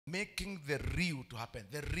making the real to happen,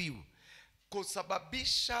 the real,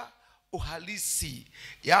 kusababisha uhalisi,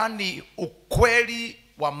 yani ukweli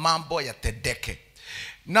wa mambo yatendeke.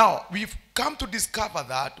 Now we've come to discover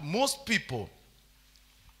that most people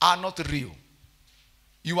are not real.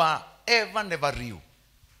 You are ever never real.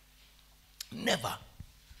 Never.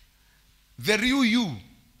 The real you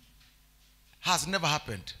has never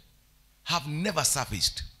happened, have never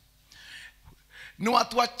surfaced. Ni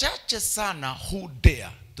watu wachache sana who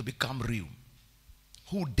dare to become real.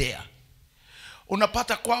 Who dare.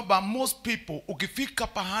 Unapata kwamba most people, ukifika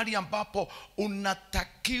pahali ambapo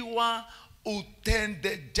unatakiwa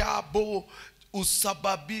utende jambo,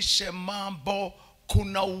 usababishe mambo,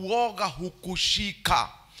 kuna uoga hukushika.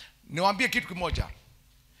 Niwaambie kitu kimoja.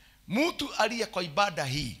 Mtu aliye kwa ibada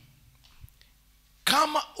hii,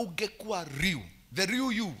 kama ungekuwa real, the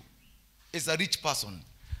real you is a rich person.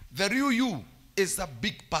 The real you is a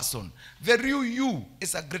big person. The real you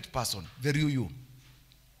is a great person. The real you.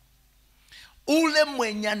 Ule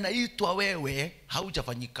mwenye anaitwa wewe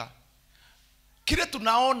haujafanyika. Kile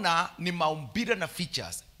tunaona ni maumbile na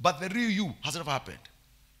features, but the real you has never happened.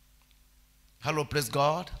 Hello, praise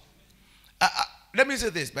God. Let me say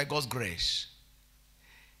this, by God's grace.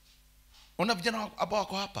 Una vijana ambao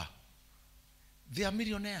wako hapa, they are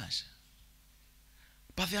millionaires,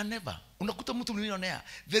 but they are never. Unakuta mtu millionaire.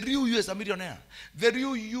 The real you is a millionaire. The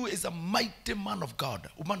real you is a mighty man of God,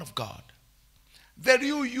 woman of God. The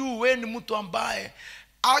real you, we ni mtu ambaye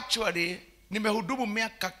actually nimehudumu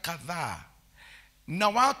miaka kadhaa na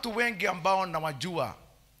watu wengi ambao nawajua,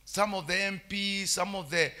 some of the MPs, some of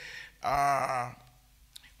the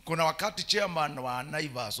kuna wakati chairman wa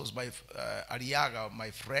Naivas was my Aliaga,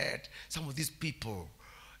 my friend, some of these people,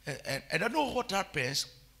 and I don't know what happens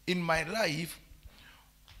in my life.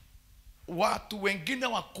 Watu wengine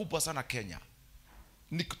wakubwa sana Kenya,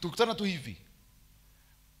 tukutana tu hivi,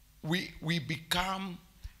 we become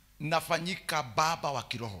nafanyika baba wa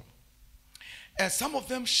kiroho. And some of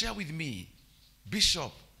them share with me,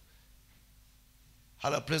 Bishop,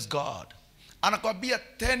 hello, praise God, anakwambia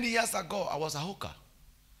 10 years ago I was a hooker.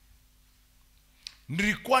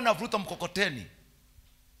 Nilikuwa navuta mkokoteni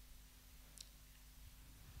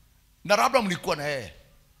na labda mlikuwa na yeye.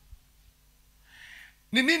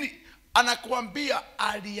 Ni nini? Anakuambia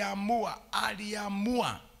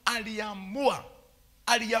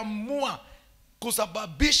aliamua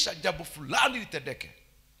kusababisha jambo fulani litendeke.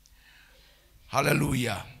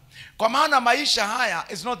 Hallelujah. Kwa maana maisha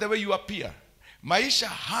haya is not the way you appear. Maisha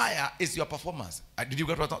haya is your performance. Did you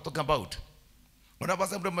get what I'm talking about?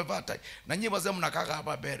 Unapasa mtu umevata na nyinyi wazee mnakaa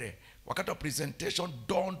hapa mbele wakati wa presentation,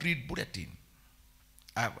 don't read bulletin.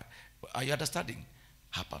 Are you understanding?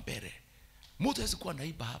 Hapa mbele mtu hawezi kuwa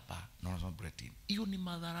naiba hapa na unasoma bulletin. Hiyo ni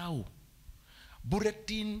madharau.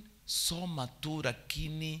 Bulletin soma tu,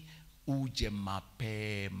 lakini uje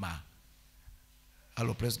mapema.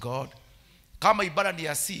 Hello, praise God. Kama ibada ni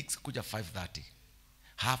ya 6, kuja 5:30.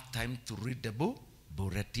 Have time to read the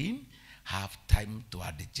bulletin. Have time to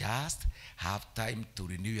adjust. Have time to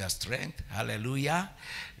renew your strength. Hallelujah.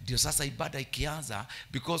 Ndio sasa ibada ikianza,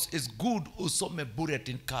 because it's good usome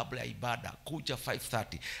bulletin kabla ya ibada. Kuja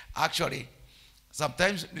 5:30. Actually,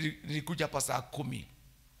 sometimes nilikuja hapa saa 10.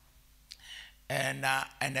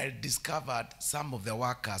 And I discovered some of the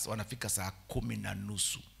workers wanafika saa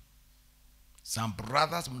 10:30. Some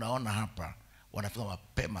brothers mnaona hapa wanafika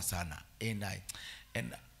mapema sana.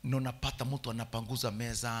 And unapata mtu anapanguza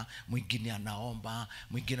meza, mwingine anaomba,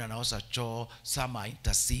 mwingine anaosha choo, some are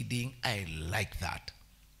interceding. I like that.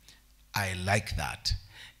 I like that.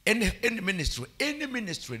 Any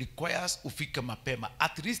ministry requires ufike mapema,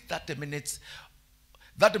 at least 30 minutes.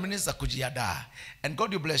 30 minutes za kujiandaa. And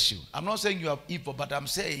God will bless you. I'm not saying you are evil, but I'm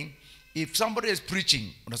saying if somebody is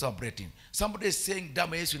preaching, unasema bulletin. Somebody is saying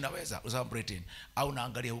damu Yesu inaweza, unasema bulletin. Au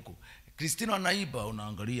unaangalia huku Kristino anaiba,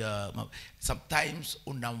 unaangalia. Sometimes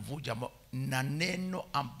unamvuja na neno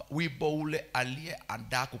wibo ule aliye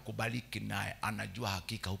andaa kukubaliki naye anajua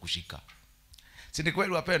hakika hukushika. Si ni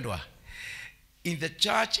kweli wapendwa? In the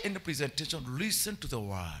church and the presentation, listen to the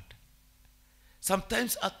word.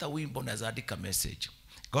 Sometimes hata wimbo unaandika message.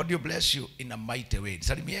 God will bless you in a mighty way.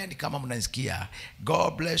 Salimieni kama mnasikia.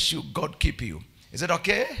 God bless you, God keep you. Is it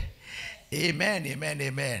okay? Amen, amen,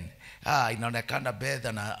 amen. Inaonekana Beth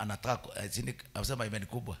anataka anasema amen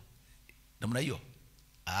kubwa. Namna hiyo.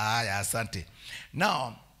 Ya asante.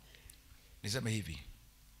 Now, niseme hivi.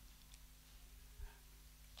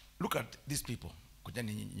 Look at these people. Kuja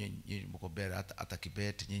nyinyi mko mbele hata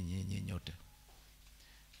Kibet nyinyi nyote.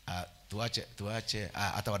 Tuache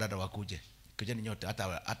hata wadada wakuje. Kuja nyote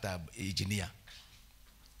hata engineer.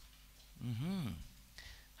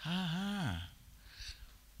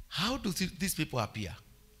 do these people appear?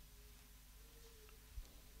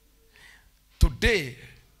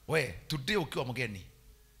 Today ukiwa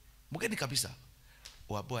mgeni kabisa,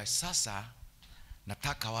 uabue sasa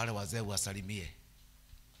nataka wale wazee wasalimie.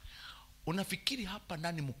 Unafikiri hapa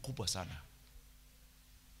nani mkubwa sana?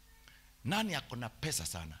 Nani akona pesa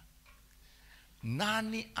sana?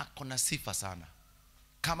 Nani akona sifa sana?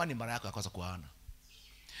 Kama ni mara yako ya kwanza kuona.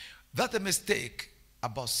 That a mistake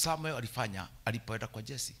about Samuel alifanya alipoenda kwa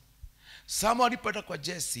Jesse. Samuel alipoenda kwa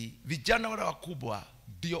Jesse, vijana wale wakubwa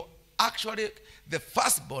ndio actually the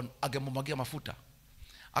firstborn agemwagia mafuta.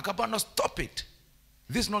 Akabana, stop it.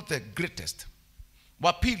 This is not the greatest.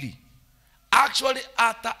 Wa pili, actually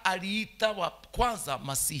hata aliita wa kwanza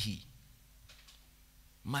Masihi.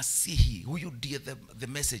 Masihi, huyu ndiye the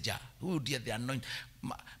messenger, huyu ndiye the anointed.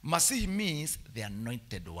 Masihi means the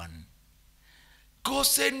anointed one. Go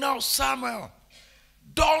say now, Samuel,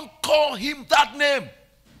 don't call him that name.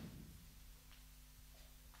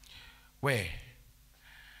 Where?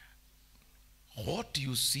 What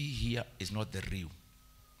you see here is not the real.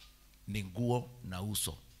 Ni nguo na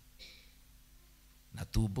uso na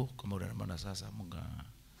tubo kama unamwona sasa Munga.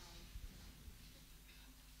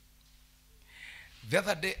 The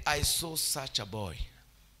other day I saw such a boy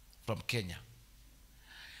from Kenya.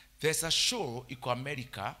 There's a show in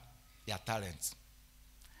America, ya talents.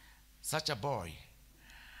 Such a boy.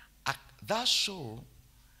 That show,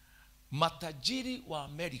 matajiri wa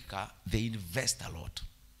America, they invest a lot.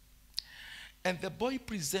 And the boy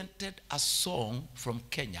presented a song from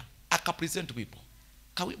Kenya. Aka present to people.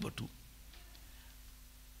 Kawimbo tu.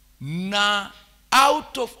 Na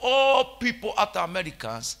out of all people at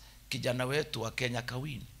Americans, kijana wetu wa Kenya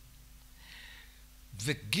kawini.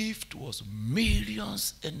 The gift was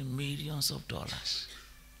millions and millions of dollars.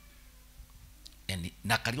 And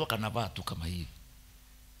nakaliwa kanavaa tu kama hivi.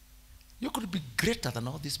 You could be greater than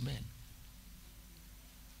all these men.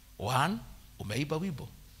 One, umeiba wimbo.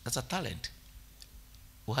 That's a talent.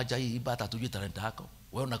 Uhajaiba hata tujui talent yako.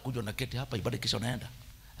 Wewe unakuja unaketi hapa ibada kisha unaenda.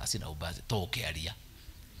 Asina ubazi. Toke alia.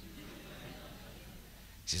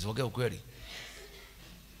 Sisi wogea ukweli.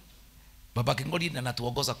 Baba Kingoli na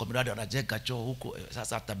anatuongoza kwa miradi, anajenga choo huko.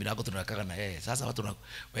 Sasa hata milango tunakaa na yeye. Sasa watu na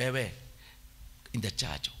wewe in the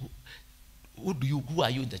church. Who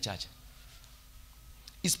are you in the church?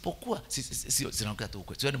 Isipokuwa sinaongea tu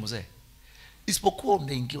ukweli. Sio ni mzee. Isipokuwa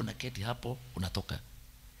unaingia unaketi hapo unatoka.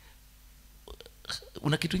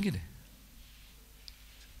 Una kitu kingine?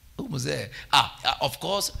 Mzee. Of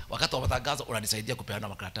course wakati wa matangazo unanisaidia kupeana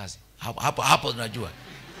makaratasi. Hapo unajua.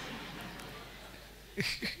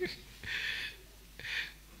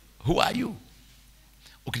 Who are you?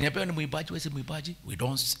 Ukiniambia ni mwimbaji, wewe si mwimbaji, we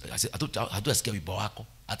don't hatuasikia wimbo wako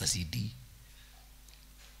hata CD.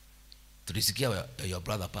 Tulisikia your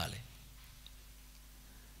brother pale.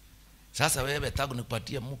 Sasa wewe tangu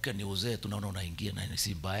nikupatie mke ni uzee, tunaona unaingia na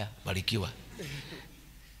si mbaya, barikiwa.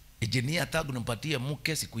 Engineer tangu nimpatie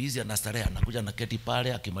mke siku hizi anastarehe, anakuja na keti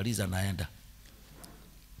pale, akimaliza naenda.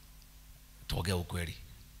 Tuongee ukweli.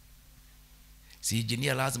 Si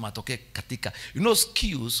engineer lazima atoke katika, you know,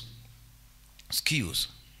 skills.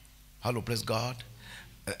 Hello, praise God.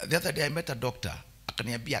 The other day I met a doctor,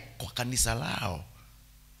 akaniambia kwa kanisa lao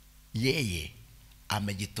yeye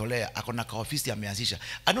amejitolea, akona ka ofisi ameanzisha.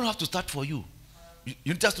 I don't have to start for you.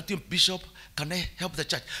 You just to tell Bishop, can I help the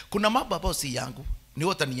church? Kuna mambo ambayo si yangu, ni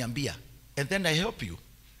wote niambia, and then I help you.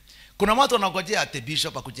 Kuna watu wanangojea ate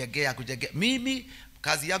Bishop akujengea. Mimi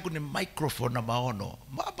kazi yangu ni microphone na maono.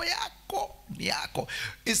 Mambo yako ni yako.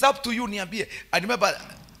 It's up to you, niambie. I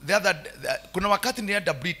remember kuna wakati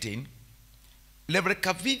nilienda Britain, Reverend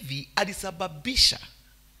Kavivi alisababisha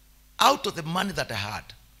out of the money that I had,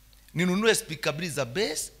 ninunue speaker mbili za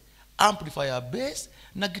bass, amplifier bass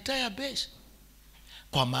na guitar ya bass.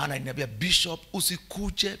 Kwa maana niambia Bishop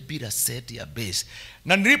usikuje bila set ya bass.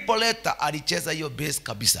 Na nilipoleta alicheza hiyo bass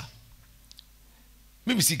kabisa.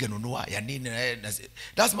 Mimi singenunua ya nini?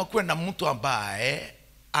 Lazima kuwe na mtu ambaye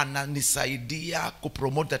ananisaidia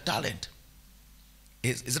kupromote the talent.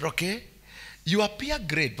 Is it okay? You appear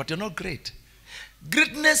great, but you're not great.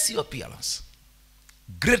 Greatness is your appearance.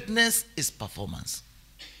 Greatness is performance.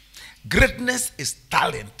 Greatness is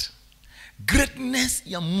talent. Greatness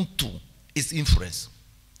ya mtu is influence.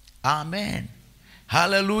 Amen.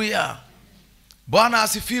 Hallelujah. Bwana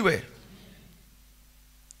asifiwe.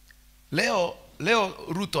 Leo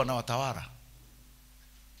Ruto anawatawala.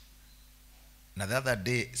 Na the other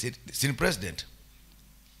day, si president,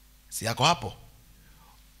 si yako hapo.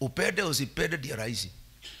 Upende usipende ndiye rais.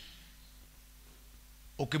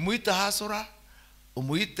 Ukimuita hasora,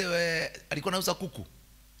 umuite alikuwa anauza kuku.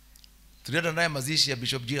 Tulienda naye mazishi ya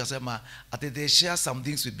Bishop Jiri, akasema ati they share some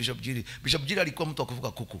things with Bishop Jiri. Bishop Jiri alikuwa mtu wa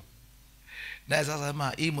kufuga kuku. Naye sasa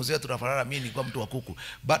sema hii mzee tunafanana, mimi nilikuwa mtu wa kuku.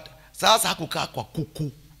 But sasa hakukaa kwa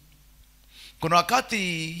kuku. Kuna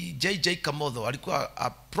wakati JJ Kamotho alikuwa a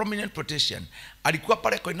prominent politician, alikuwa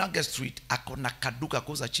pale Koinange Street akona kaduka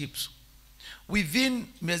kuuza chips. Within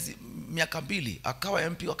miaka 2 akawa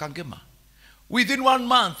MP wa Kangema. Within 1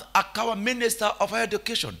 month akawa Minister of Higher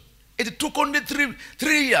Education. It took only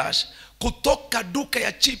 3 years kutoka duka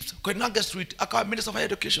ya chips Koinange Street akawa Minister of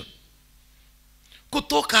Higher Education.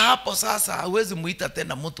 Kutoka hapo sasa hawezi muita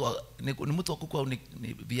tena mtu ni mtu wa kuku au ni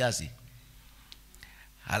viazi.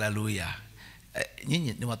 Hallelujah.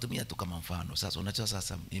 Nyinyi ni watumia tu kama mfano. Sasa unachoa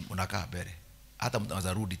sasa unakaa mbele. Hata mtu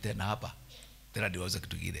anaweza rudi tena hapa. Tena ndio waweza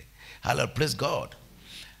kitu kingine. Hallelujah, praise God.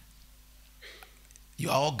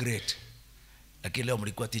 You are all great. Lakini leo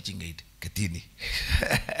mlikuwa teaching aid ketini.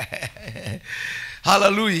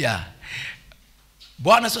 Hallelujah.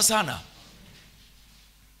 Bwana sio sana.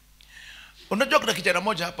 Unajua kuna kijana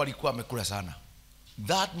mmoja hapa alikuwa amekula sana.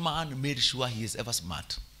 That man made sure he is ever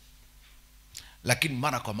smart. Lakini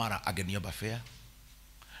mara kwa mara angeniomba fare.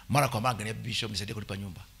 Mara kwa mara angeniomba bishop nisaidie kulipa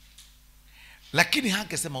nyumba. Lakini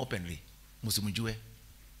hangesema openly, msimjue,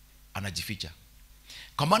 anajificha.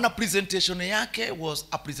 Kwa maana presentation yake was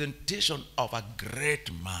a presentation of a great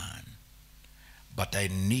man. But I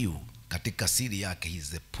knew katika siri yake he is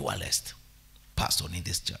the poorest person in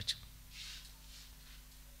this church.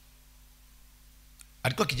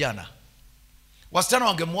 Alikuwa kijana. Wasichana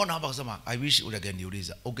wangemuona hapa kusema I wish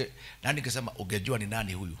ungeniuliza. Okay, nani ningesema ungejua ni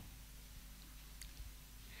nani huyu.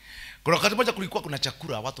 Kuna wakati mmoja kulikuwa kuna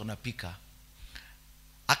chakula watu wanapika.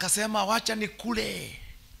 Akasema wacha nikule.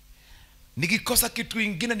 Nikikosa kitu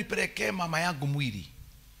kingine nipelekee mama yangu mwili.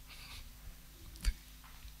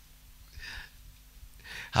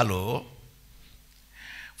 Hello.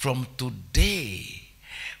 From today,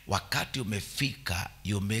 wakati umefika,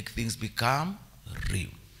 you make things become real.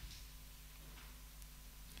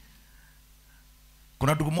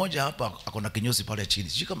 Kuna ndugu moja hapa akona kinyozi pale chini.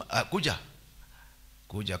 Sijui kama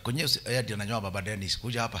kuja kinyozi yeye ndio ananyoa baba Dennis.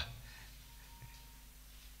 Kuja hapa.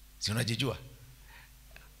 Si unajijua?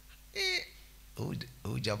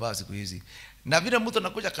 Jamaa siku hizi. Na vile mtu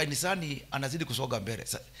anakuja kanisani anazidi kusoga mbele.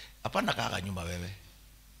 Hapana kaa nyuma wewe.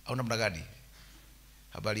 Au namna gani?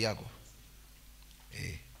 Habari yako?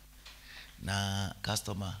 Na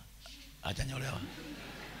customer hajanyolewa.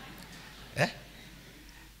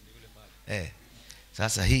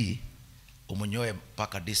 Sasa hii umunyoe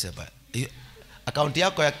mpaka December. Account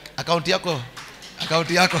yako.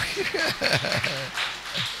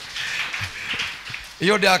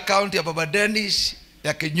 Hiyo ndio account ya baba Dennis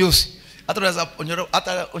ya kinyozi. Hata unaweza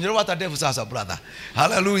unyolewa hata ndevu sasa brother.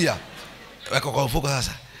 Hallelujah. Weka kwa mfuko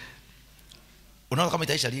sasa. Unaona kama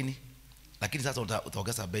itaisha lini? Lakini sasa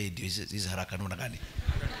utaongeza bei ndio hizi haraka namna gani?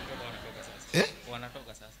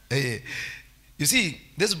 Wanatoka sasa. You see,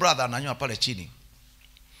 this brother ananyoa pale chini.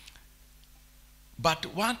 But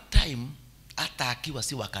one time hata akiwa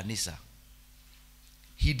si wa kanisa,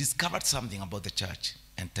 he discovered something about the church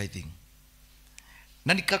and tithing.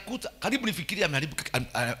 Na nikakuta karibu nifikiria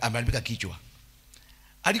ameharibika kichwa.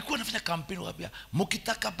 Alikuwa anafanya kampeni wapi?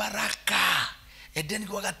 Mkitaka baraka edeni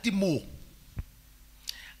kwa Gatimu.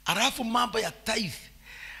 Alafu mambo ya tithe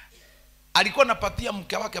alikuwa anapatia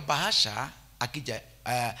mke wake bahasha akija.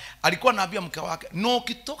 Alikuwa anaambia mke wake, no,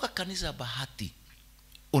 ukitoka kanisa ya Bahati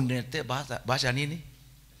uniletee bahasha nini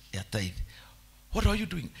ya tithe. What are you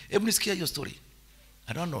doing? Hebu nisikia hiyo story.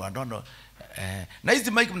 I don't know. Na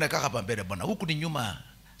hizi mic mnakaa hapa mbele bwana. Huku ni nyuma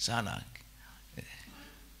sana.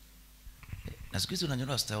 Na siku hizi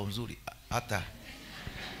unanyoa style nzuri. Hata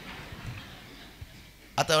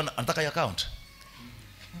anataka account.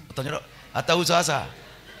 Utanyoa hata huyu sasa.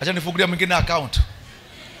 Acha nifungulie mwingine account.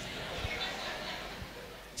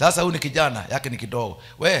 Sasa huyu ni kijana, yake ni kidogo.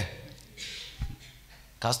 We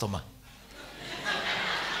customer.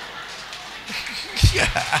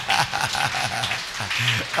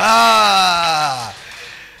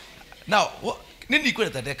 Now, nini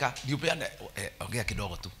kwenda tadeka? Ndio peana ongea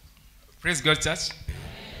kidogo tu. Praise God church.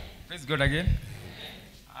 Praise God again.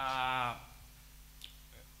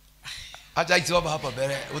 Acha hizo hapa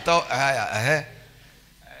mbele.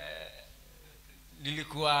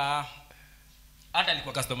 Nilikuwa hata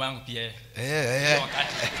nilikuwa customer yangu pia.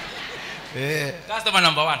 Customer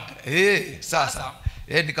number 1. Sasa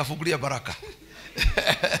nikafungulia baraka.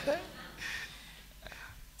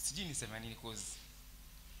 Sijui nisema nini cause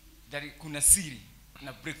kuna siri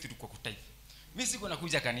na breakthrough kwa kutithe. Mimi siko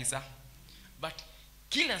nakuja kanisa, but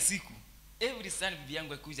kila siku every Sunday bibi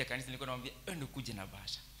yangu akuja kanisa nilikuwa namwambia ende kuje na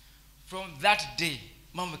bahasha. From that day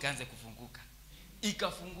mambo ikaanza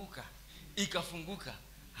ikafunguka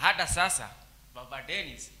hata sasa. Baba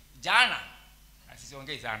Dennis jana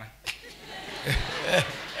asiongei sana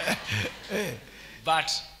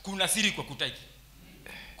but kuna siri kwa kutaiki,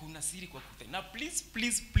 na please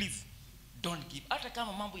don't give. Hata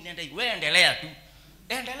kama mambo inaenda hivi, wewe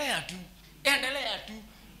endelea tu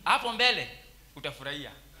hapo mbele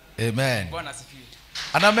utafurahia. Amen. Bwana asifiwe.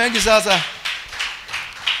 Ana mengi sasa.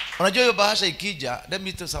 Unajua hiyo bahasha ikija, let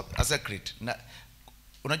me tell you a secret. Na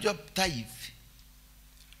unajua tithe,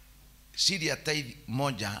 siri ya tithe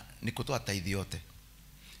moja ni kutoa tithe yote.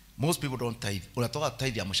 Most people don't tithe. Unatoa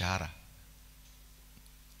tithe ya mshahara.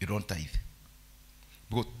 You don't tithe.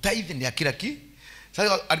 Because tithe ni ya kila kitu.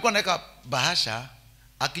 Sasa alikuwa anaweka bahasha,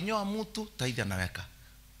 akinyoa mtu tithe anaweka.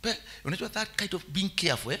 Unajua that kind of being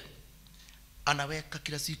careful, anaweka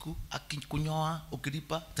kila siku, akinyoa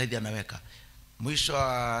ukilipa tithe anaweka. Mwisho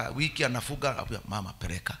wa wiki anafuga, mama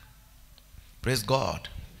pereka. Praise God.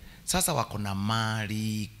 Sasa wako na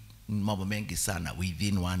mali, mambo mengi sana.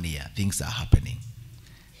 Within 1 year things are happening.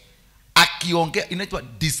 Akiongea inaitwa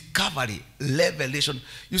discovery, revelation.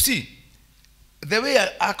 You see, the way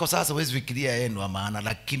ako sasa wezi fikiria yeye wa maana,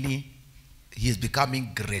 lakini he is becoming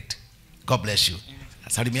great. God bless you.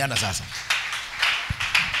 Salimiana sasa.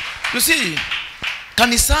 You see,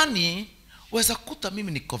 kanisani weza kuta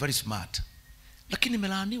mimi niko very smart, lakini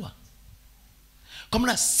nimelaaniwa. Kwa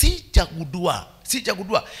maana sijagundua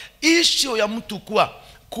issue ya mtu kuwa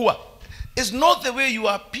is not the way you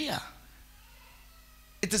appear,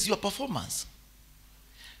 it is your performance.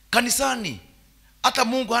 Kanisani hata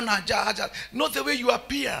Mungu hana haja, not the way you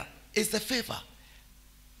appear, is the favor.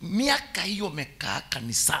 Miaka hiyo umekaa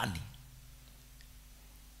kanisani,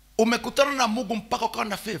 umekutana na Mungu mpaka ukawa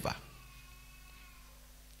na favor,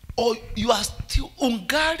 or you are still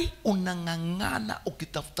ungali unang'ang'ana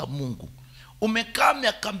ukitafuta Mungu. Umekaa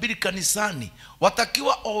miaka 2 kanisani,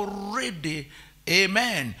 watakiwa already,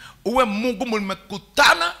 amen, uwe Mungu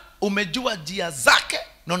mmekutana, umejua njia zake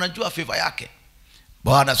na unajua favor yake.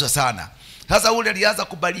 Bwana asifiwe sana. Sasa ule alianza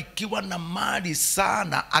kubarikiwa na mali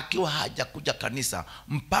sana akiwa hajakuja kanisa,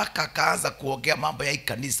 mpaka akaanza kuongea mambo ya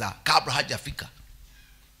kanisa kabla hajafika.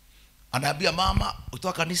 Anaambia mama,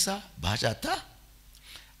 utoa kanisa bahasha hata.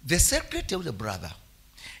 The secret of the brother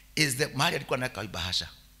is that mali alikuwa anaweka bahasha.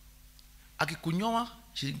 Akikunyoa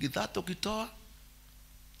shilingi 3 ukitoa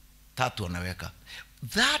 3 anaweka.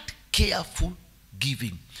 That careful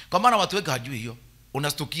giving. Kwa maana watu wengi hawajui hiyo.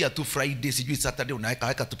 Unastukia tu Friday, sijui Saturday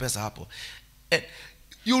unaweka tu pesa hapo. And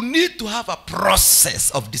you need to have a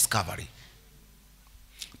process of discovery.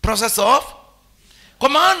 Kwa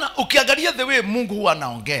maana ukiangalia the way Mungu huwa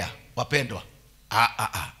anaongea, wapendwa,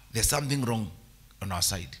 there's something wrong on our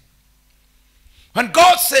side. When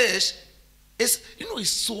God says,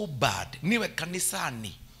 it's so bad. Niwe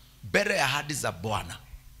kanisani mbele ya ahadi za Bwana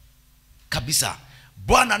kabisa.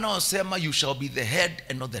 Bwana anaosema you shall be the head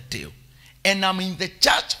and not the tail. And I'm in the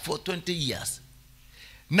church for 20 years.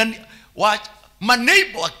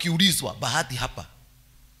 Maneibo akiulizwa bahati hapa,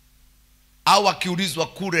 au akiulizwa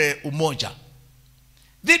kule Umoja,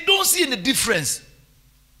 they don't see any difference.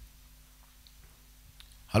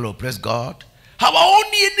 Hello, praise God.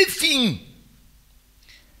 Hawaoni anything.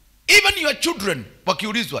 Even your children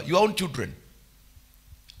wakiulizwa, your own children,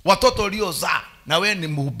 watoto uliozaa, na wewe ni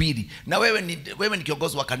mhubiri, na wewe ni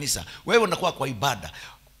kiongozi wa kanisa, wewe unakuwa kwa ibada,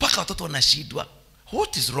 paka watoto wanashindwa.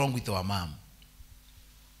 What is wrong with our mom?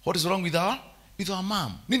 What is wrong with our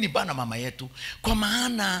mom? Nini bana mama yetu? Kwa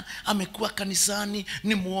maana amekuwa kanisani,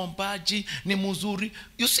 ni muombaji, ni mzuri.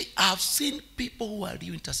 You see, I've seen people who are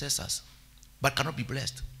real intercessors but cannot be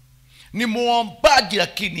blessed. Ni muombaji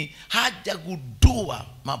lakini hajagundua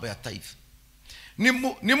mambo ya tithe.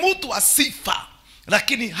 Ni mtu wa sifa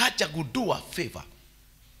lakini hajagundua favor.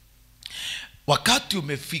 Wakati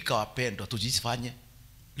umefika wapendwa, tujifanye,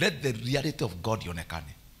 let the reality of God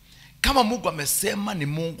ionekane. Kama Mungu amesema ni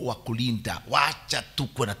Mungu wa kulinda, wacha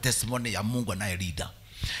tukue na testimony ya Mungu anayelinda.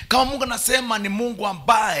 Kama Mungu anasema ni Mungu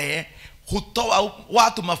ambaye hutoa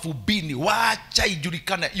watu mafubini, wacha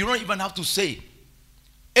ijulikane. You don't even have to say.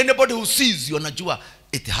 Anybody who sees you anajua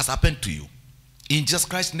it has happened to you. In Jesus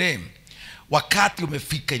Christ's name. Wakati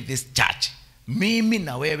umefika in this church, mimi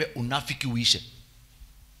na wewe unafiki uishe.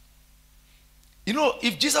 You know,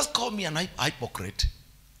 if Jesus called me an hypocrite,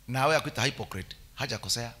 na wewe akuita hypocrite,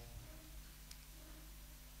 hajakosea.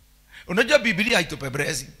 Unajua Biblia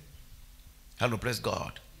haitupebelezi. Hello, praise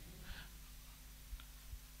God.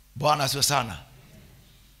 Bwana asifiwe sana.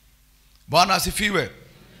 Bwana asifiwe.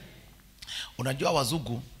 Unajua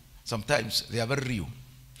wazungu sometimes they are very real.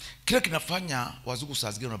 Kile kinafanya wazungu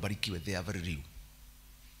saa zingine wanabarikiwe, they are very real.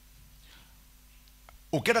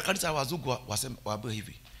 Ukienda kanisa ya wazungu waambiwe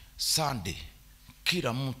hivi, Sunday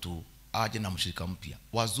kila mtu aje na mshirika mpya.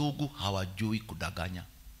 Wazungu hawajui kudanganya.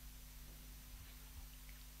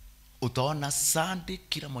 Utaona Sunday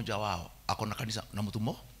kila mmoja wao akona kanisa na mtu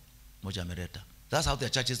mmoja ameleta. That's how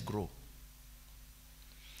their churches grow.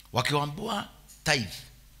 Wakiwaambia tithe,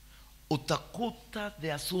 utakuta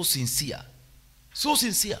they are so sincere. So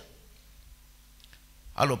sincere.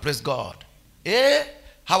 Hello, praise God.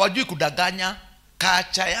 Hawajui kudanganya.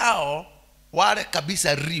 Kacha yao wale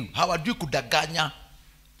kabisa real. Hawajui kudanganya.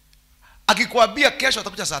 Akikwambia kesho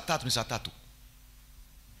atakuja saa 3 ni saa 3.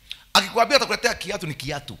 Akikwambia atakuletea kiatu ni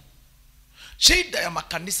kiatu. Shida ya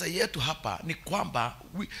makanisa yetu hapa ni kwamba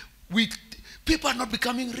people are not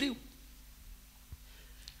becoming real.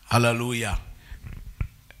 Hallelujah.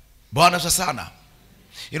 Bwana sana.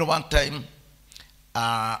 You know, one time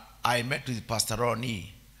I met with Pastor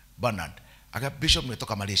Ronnie Bernard. Aka bishop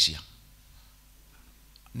nimetoka Malaysia.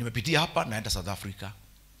 Nimepitia hapa naenda South Africa.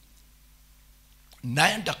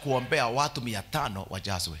 Naenda kuombea watu 500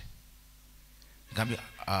 wajazwe.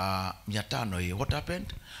 Nikamwambia 500 what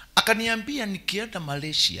happened? Akaniambia nikienda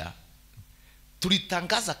Malaysia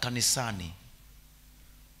tulitangaza kanisani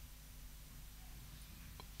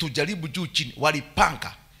tujaribu juu chini,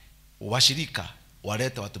 walipanga washirika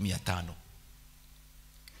waleta watu 500.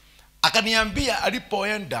 Akaniambia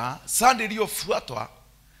alipoenda Sunday iliyofuatwa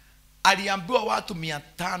aliambiwa watu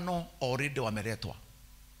 500 already wameletwa,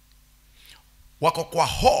 wako kwa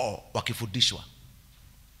hall wakifundishwa.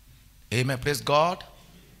 Amen, praise God.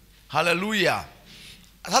 Hallelujah.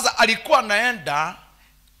 Sasa alikuwa anaenda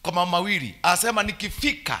kwa mama mawili, asema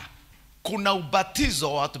nikifika kuna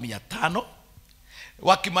ubatizo wa watu 500,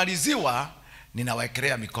 wakimaliziwa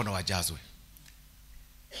ninawaekelea mikono wajazwe.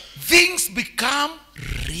 Things become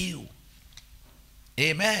real.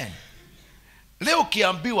 Amen. Leo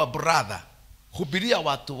ukiambiwa brother hubiria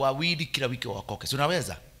watu wawili kila wiki wakoke, si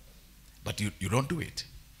unaweza? But you don't do it.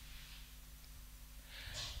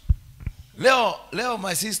 Leo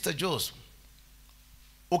my sister Joseph,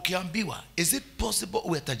 ukiambiwa is it possible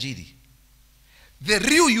uwe tajiri? The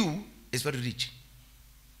real you is very rich.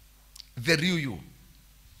 The real you.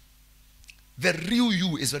 The real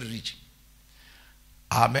you is very rich.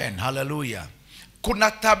 Amen. Hallelujah.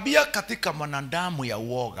 Kuna tabia katika mwanadamu ya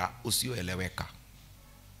uoga usioeleweka.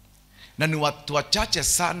 Na ni watu wachache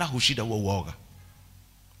sana hushida huo uoga.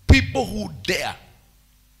 People who dare.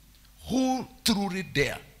 Who truly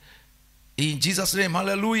dare. In Jesus name,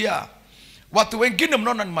 hallelujah. Watu wengine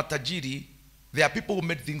mnaona ni matajiri, there are people who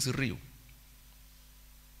made things real.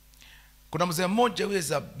 Kuna mzee mmoja who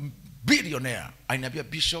is a billionaire, ananiambia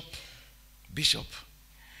Bishop,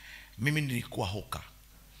 mimi nilikuwa hoka.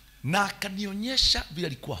 Na akanionyesha vile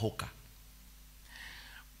alikuwa hoka.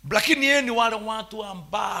 Lakini yeye ni wale watu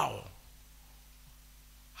ambao,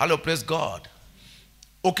 hello, praise God,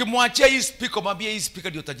 ukimwachia hii speaker, mwambie hii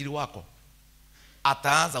speaker ndio utajiri wako,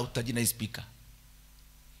 ataanza utajiri na hii speaker.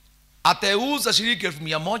 Atauza shilingi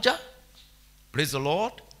 1,100, praise the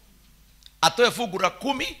Lord, atoe fungu la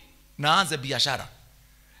 10 na aanze biashara.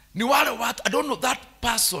 Ni wale watu, I don't know that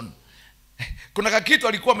person. Kuna kakitu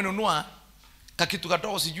alikuwa amenunua, kakitu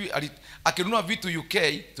kadogo sijui, akinunua vitu UK,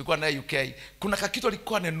 tulikuwa naye UK. Kuna kakitu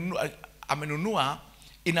alikuwa amenunua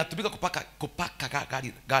inatumika kupaka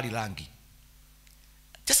gari rangi.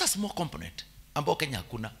 Just a small component ambao Kenya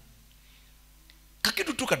hakuna.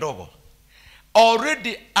 Kakitu tu kadogo.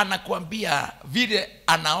 Already anakuambia vile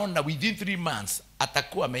anaona within 3 months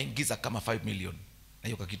atakuwa ameingiza kama 5 million na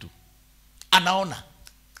hiyo kakitu. Anaona.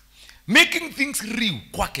 Making things real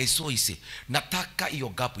kwake so easy. Nataka hiyo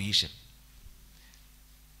gap iishe.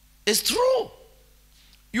 It's true.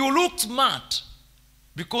 You look smart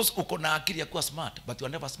because uko na akili ya kuwa smart, but you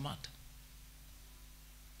are never smart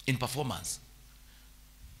in performance.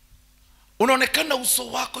 Unaonekana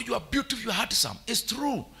uso wako, you are beautiful, you are handsome. It's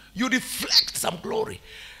true. You reflect some glory.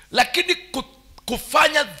 Lakini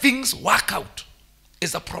kufanya things work out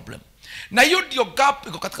is a problem. Na hiyo ndio gap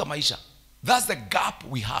iko katika maisha. That's the gap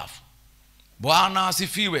we have. Bwana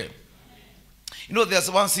asifiwe. You know, there's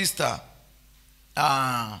one sister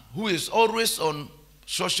who is always on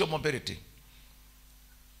social mobility.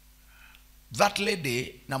 That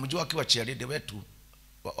lady, namjua akiwa cheerleader wetu,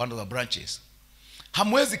 one of the branches.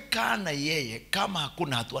 Hamwezi kana yeye kama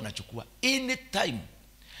hakuna hatua anachukua. Anytime.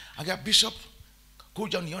 Anga Bishop,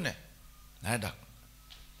 kuja nione. Naenda.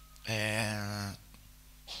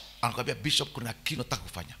 Anakuambia Bishop, kuna kitu nataka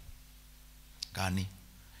kufanya. Gani?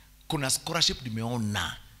 Kuna scholarship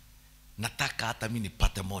nimeona, nataka hata mimi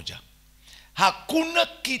nipate moja. Hakuna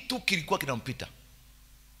kitu kilikuwa kinampita.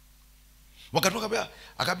 Wakati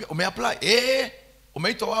akambia umeapply?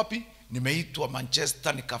 Umeitwa wapi? nimeitwa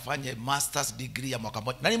Manchester nikafanye masters degree ya mwaka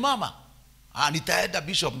mmoja. Na ni mama, nitaenda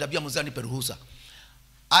bishop, ndabia mzee anipe ruhusa.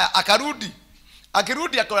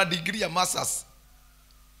 Akirudi akona degree ya masters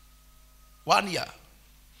 1 year.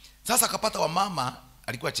 Sasa akapata wa mama,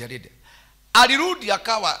 alikuwa cheerleader. Alirudi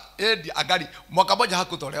akawa agali mwaka mmoja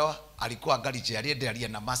hakutolewa, alikuwa agali cheerleader aliye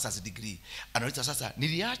na masters degree. Anauliza sasa,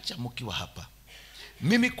 niliacha mkiwa hapa,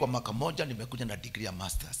 mimi kwa mwaka mmoja nimekuja na degree ya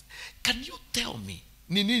masters. Can you tell me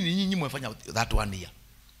ni nini nyinyi mmefanya that 1 year?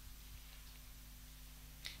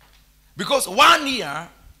 Because 1 year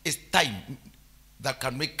is time that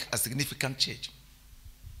can make a significant change.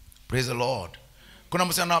 Praise the Lord. Kuna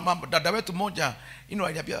msichana dada wetu mmoja,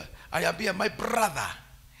 aliambia my brother,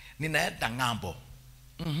 ninaenda ng'ambo.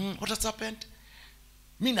 What has happened?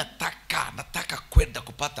 Mimi nataka kwenda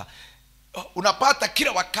kupata. Unapata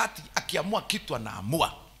kila wakati akiamua kitu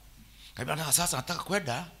anaamua. Kaambia sasa nataka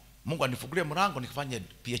kwenda, Mungu anifungulie mlango nikifanye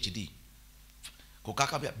PhD.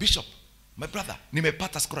 Kukakambia bishop, my brother,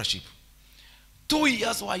 nimepata scholarship. 2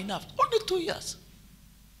 years were enough. Only 2 years.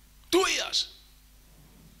 2 years.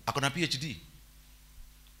 Akona PhD.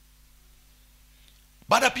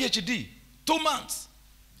 Baada ya PhD 2 months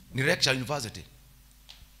ni lecture university.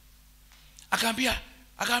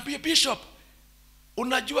 Akaambia bishop,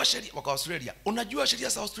 unajua sheria waka Australia? Unajua sheria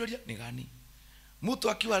za Australia ni gani? Mtu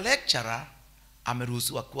akiwa lecturer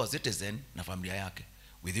ameruhusiwa kuwa citizen na familia yake.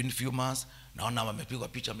 Within few months naona wamepigwa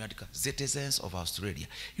picha wameandika citizens of Australia.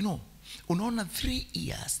 You know, unaona 3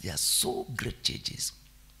 years there are so great changes.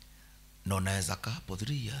 Na unaweza kaa hapo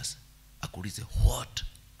 3 years akuulize what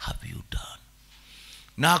have you done?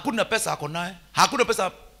 Na hakuna pesa ako naye, hakuna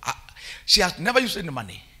pesa. She has never used any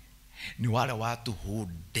money. Ni wale watu who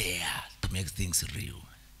dare to make things real.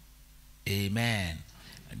 Amen.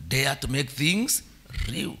 Dare to make things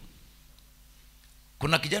real.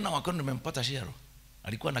 Kuna kijana wako nimempata Shero,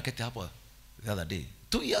 alikuwa naketi hapo the other day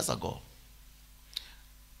 2 years ago.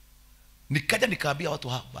 Nikaja nikaambia watu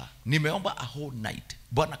hapa, nimeomba a whole night.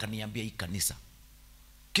 Bwana kaniambia hii kanisa,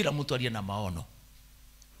 kila mtu aliye na maono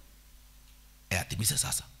atimize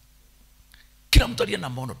sasa. Kila mtu aliye na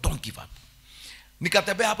maono, don't give up.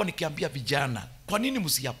 Nikatembea hapo nikiambia vijana, kwa nini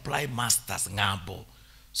msi-apply masters ng'ambo?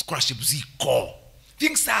 Scholarship ziko.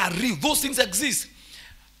 Things are real. Those things exist.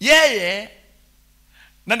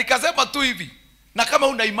 Na nikasema tu hivi, na kama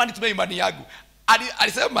una imani tume imani yangu.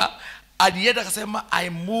 Alienda akasema I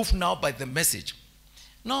move now by the message.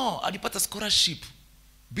 No, alipata scholarship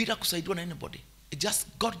bila kusaidiwa na anybody. It just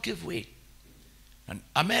God gave way. And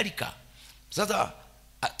America. Sasa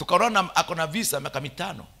tukaona akona visa miaka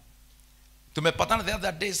 5. Tumepatana the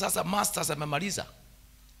other day, sasa masters amemaliza.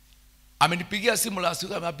 Amenipigia simu last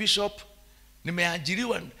week, I'm bishop,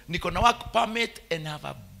 nimeajiriwa, niko na work permit and have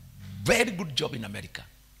a very good job in America.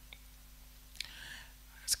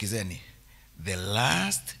 Sikizeni, the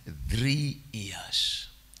last 3 years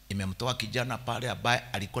imemtoa kijana pale ambaye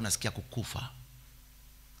alikuwa nasikia kukufa.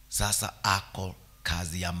 Sasa ako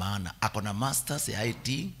kazi ya maana, ako na masters ya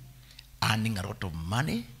IT, earning a lot of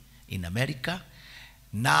money in America,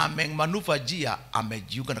 na manufajia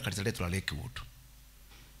amejiunga na kanisa letu la Lakewood.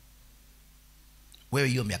 Wewe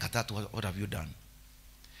hiyo miaka 3, what have you done?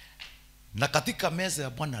 Na katika meza ya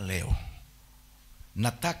Bwana leo,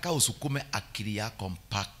 nataka usukume akili yako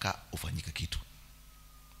mpaka ufanyike kitu.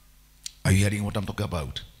 Are you hearing what I'm talking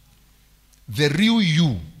about? The real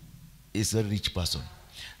you is a rich person.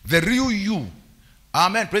 The real you.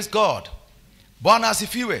 Amen. Praise God. Bwana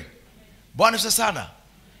asifiwe. Bwana asifiwe sana.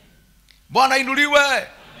 Bwana inuliwe.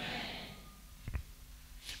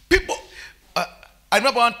 People, I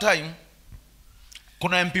remember one time,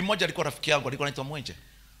 kuna MP mmoja alikuwa rafiki yangu, alikuwa anaitwa Mwenje.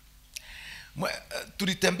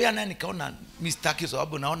 Tulitembea naye nikaona mistaki,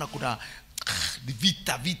 sababu naona kuna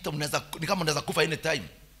vita ni kama unaweza kufa any time.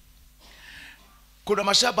 Kuna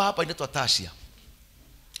mashamba hapa inaitwa Tasia.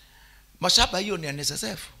 Mashamba hiyo ni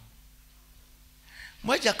NSSF.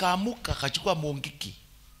 Mwenje akaamuka akachukua mongiki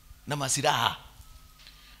na masiraha,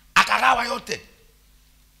 akagawa yote,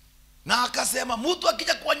 na akasema mtu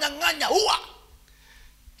akija kuwanyang'anya huwa.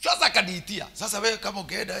 Sasa akaniitia, sasa wewe kama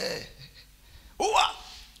ungeenda huwa.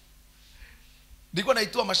 Nilikuwa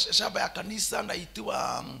naitwa mashamba ya kanisa,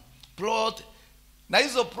 naitwa plot, na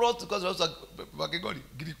hizo plot kwa sababu wakigoli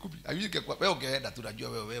ngiri 10. Awike kwa wewe ungeenda, tunajua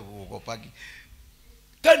wewe uko pagi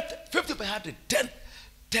 50 by 100,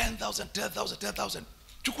 10,000.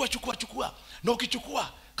 Chukua. Na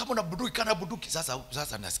ukichukua kama una bunduki kana bunduki.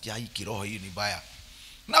 Sasa nasikia hii kiroho hii ni mbaya.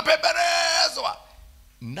 Napeperezwa.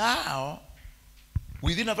 Now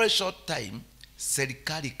within a very short time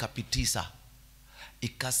serikali ikapitisa,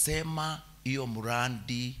 ikasema hiyo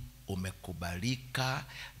mradi umekubalika.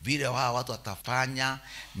 Vile wao watu watafanya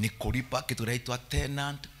ni kulipa kitu inaitwa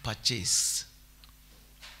tenant purchase.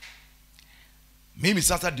 Mimi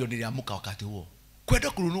sasa ndio niliamuka wakati huo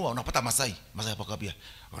kwenda kununua. Unapata Masai hapo kabia,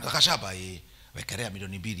 unataka shamba wekelea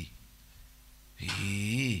milioni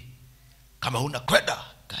 2. Kama huna kwenda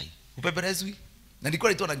kai upembelezwi. Na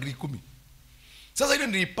nilikuwa naitoa na ngiri 10. Sasa ile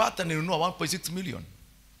nilipata nilinunua 1.6 million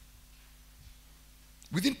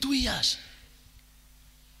within 2 years.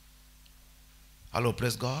 Hello,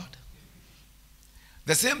 praise God.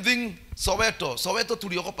 The same thing Soweto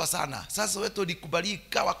tuliogopa sana. Sasa Soweto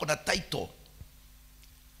likubalika, wako na title.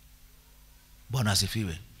 Bwana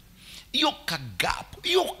asifiwe. Hiyo kagap,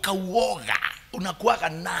 hiyo kauoga unakuwaga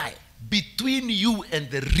naye between you and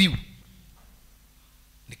the real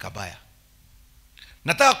ni kabaya.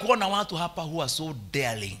 Nataka kuona watu hapa who are so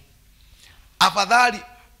daring. Afadhali,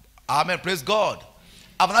 amen, praise God.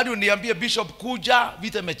 Afadhali uniambie bishop kuja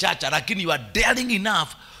vita imechacha, lakini you are daring enough.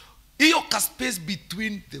 Hiyo ka space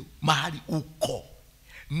between the mahali uko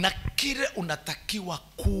na kile unatakiwa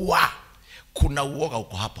kuwa, kuna uoga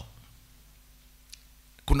uko hapo.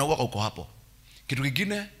 Kuna uoga uko hapo. Kitu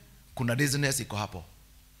kingine kuna business iko hapo.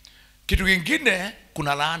 Kitu kingine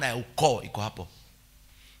kuna laana ya ukoo iko hapo.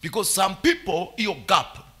 Because some people, hiyo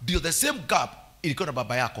gap ndio the same gap ilikuwa na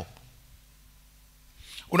baba yako.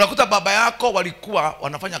 Unakuta baba yako walikuwa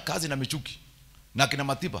wanafanya kazi na Michuki na kina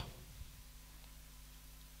Matiba,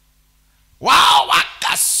 wao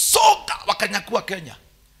wakasoga wakanyakua Kenya.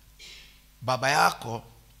 Baba yako,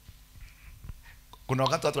 kuna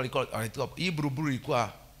wakati watu walikuwa hii buruburu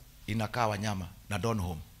ilikuwa inakaa wanyama na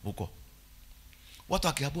Donholm huko. Watu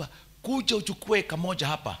wakiabua kuja uchukue kamoja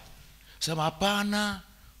hapa, sema hapana,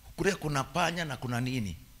 kule kuna panya na kuna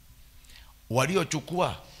nini.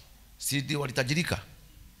 Waliochukua sidi walitajirika.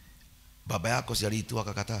 Baba yako si aliitua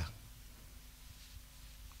akakataa.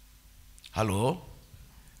 Hello,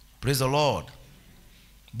 praise the Lord.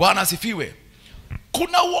 Bwana asifiwe.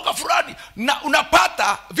 Kuna uoga fulani na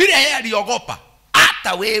unapata vile yeye aliogopa,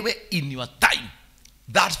 hata wewe in your time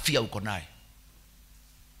that fear uko naye.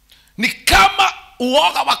 Ni kama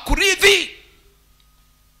uoga wa kurithi.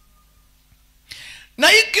 Na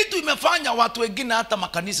hii kitu imefanya watu wengine hata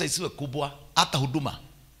makanisa isiwe kubwa, hata huduma.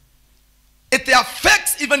 It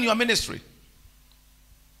affects even your ministry.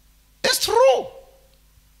 It's true.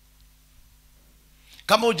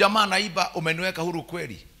 Kama ujamaa naiba umeniweka huru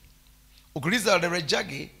kweli. Ukiuliza Reverend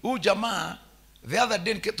Jagi, huyu jamaa the other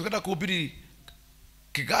day tukaenda kuhubiri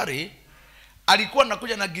Kigari, alikuwa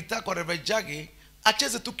anakuja na gitaa kwa Reverend Jagi,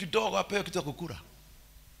 acheze tu kidogo apewe kitu ya kukula.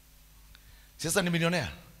 Sasa ni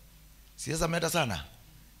milionea. Sasa ameenda sana.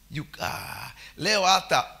 Leo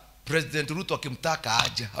hata President Ruto akimtaka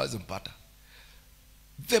aje hawezi mpata.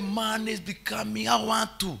 The man is becoming a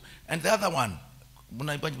watu. And the other one,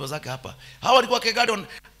 mnaiba nyimbo zake hapa. Hawa walikuwa Kigari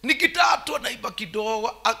ni kitatu anaiba kidogo,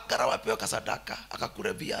 akarawa pewa kasadaka,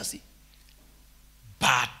 akakula viazi.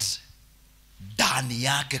 But ndani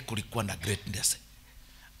yake kulikuwa na greatness.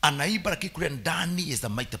 Anaiba lakini kule ndani is a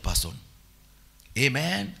mighty person.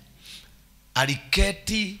 Amen.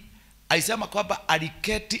 Aliketi, alisema kwamba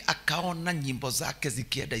aliketi akaona nyimbo zake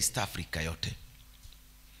zikienda East Africa yote.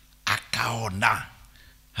 Akaona.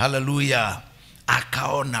 Hallelujah.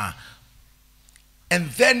 Akaona.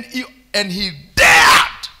 And then he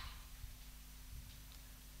dared.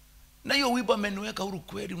 Na hiyo wimbo ameniweka huru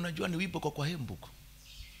kweli. Unajua ni wimbo kwa Hembuku.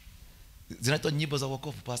 Zinaitwa nyimbo za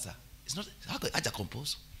wokovu pasa. It's not haja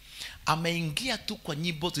compose. Ameingia tu kwa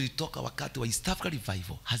nyimbo zilitoka wakati wa East Africa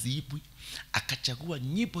revival. Haziibwi. Akachagua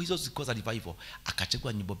nyimbo hizo zilikuwa za revival.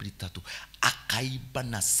 Akachagua nyimbo 2-3. Akaiba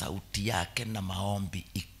na sauti yake na maombi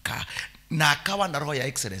na akawa na roho ya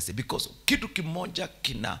excellence, because kitu kimoja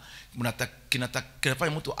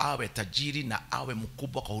kinafanya mtu awe tajiri na awe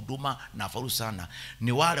mkubwa kwa huduma na faulu sana,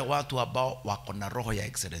 ni wale watu ambao wako na roho ya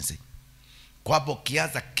excellence. Kwamba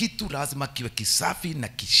ukianza kitu lazima kiwe kisafi na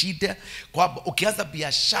kishide. Kwamba ukianza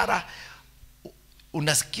biashara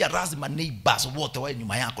unasikia lazima neighbors wote wawe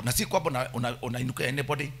nyuma yako, na si kwamba unainuka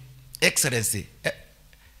anybody. Excellence,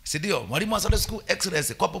 sidio? Mwalimu wa Sunday school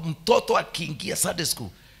excellence, kwamba mtoto akiingia Sunday school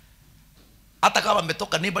hata kama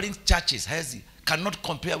ametoka neighboring churches cannot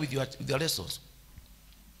compare with your lessons.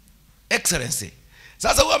 Excellence.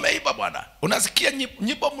 Sasa huwa ameiba bwana. Unasikia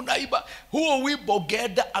nyimbo mnaiba. Huo wimbo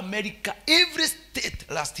ungenda America, every state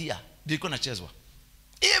last year ndiko nachezwa.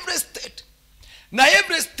 Every state. Na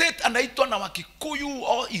every state anaitwa na Wakikuyu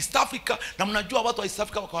au East Africa, na mnajua watu wa East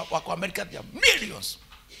Africa wako America, there are millions.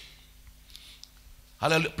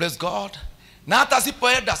 Hallelujah, praise God. Na hata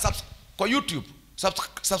sipoenda kwa YouTube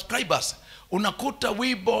subscribers, unakuta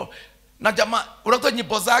wimbo na jamaa unakuta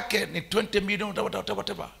nyimbo zake ni 20 million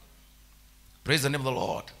whatever. Praise the name of the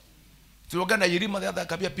Lord. Tuliongea na Yerima the other,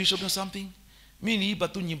 akambia bishop or something, mimi niiba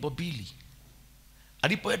tu nyimbo mbili.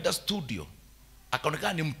 Alipoenda studio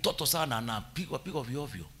akaonekana ni mtoto sana, anapigwa ovyo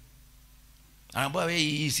ovyo. Anaambia wewe,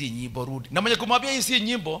 hii si nyimbo, rudi. Na mwenye kumwambia hii si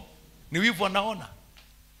nyimbo ni wivu anaona.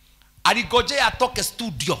 Aligojea atoke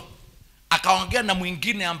studio, akaongea na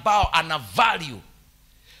mwingine ambao ana value.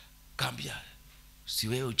 Kaambia si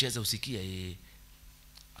wewe ucheze usikie.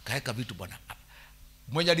 Akaeka vitu bwana.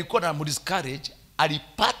 Mwenye alikuwa na discourage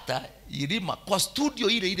alipata Yerima kwa studio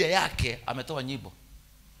ile yake, ametoa nyimbo.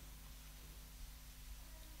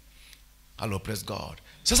 Hello, praise God.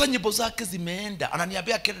 Sasa nyimbo zake zimeenda,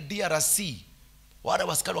 ananiambia kile DRC wale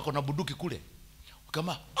waskari wako na bunduki kule.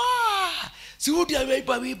 Kama si hudi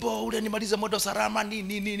ameiba wimbo ule nimalize modo salama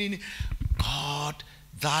nini. God,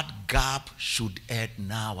 that gap should end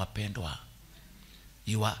now, wapendwa.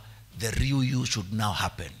 The real you should now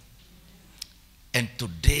happen. And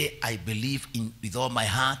today I believe with all my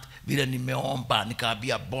heart, vile nimeomba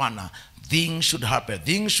nikaambia Bwana, things should happen.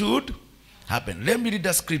 Things should happen. Let me read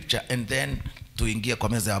the scripture and then tuingie kwa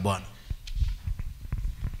meza ya Bwana.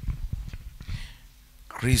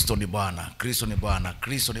 Kristo ni Bwana, Kristo ni Bwana,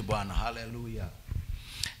 Kristo ni Bwana. Hallelujah.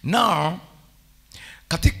 Now,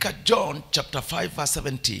 katika John chapter 5 verse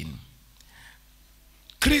 17,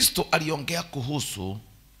 Kristo aliongea kuhusu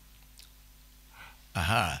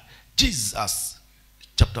Jesus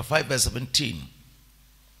chapter 5 verse 17.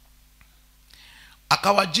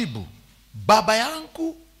 Akawajibu, Baba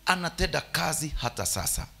yangu anatenda kazi hata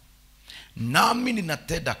sasa, nami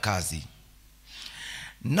ninatenda kazi.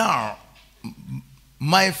 Now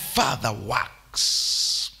my Father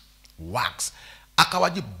works.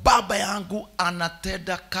 Akawajibu, Baba yangu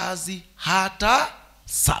anatenda kazi hata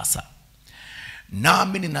sasa,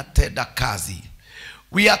 nami ninatenda kazi.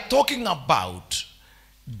 We are talking about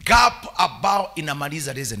gap about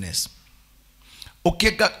inamaliza business.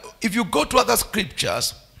 Okay, if you go to other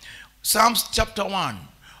scriptures, Psalms chapter 1,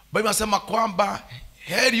 Bible inasema kwamba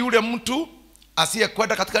heri yule mtu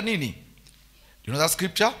asiyekwenda katika nini? You know that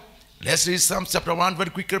scripture? Let's read Psalms chapter 1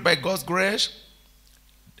 very quickly by God's grace.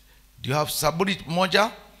 Do you have saburi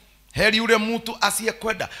moja? Heri yule mtu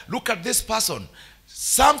asiyekwenda. Look at this person.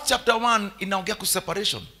 Psalms chapter 1 inaongea ku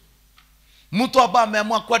separation. Mtu ambaye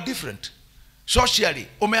ameamua kuwa different socially,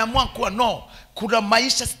 umeamua kuwa no, kuna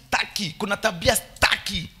maisha staki, kuna tabia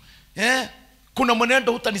staki, kuna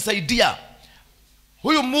mwenendo utanisaidia.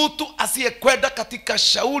 Huyu mtu asiyekwenda katika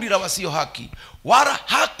shauri la wasio haki, wala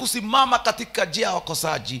hakusimama katika njia ya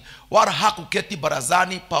wakosaji, wala hakuketi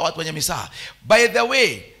barazani pa watu wenye misaha. By the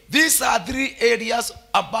way, these are 3 areas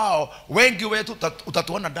ambao wengi wetu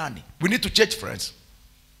utatuona ndani. We need to change, friends.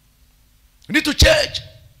 We need to change.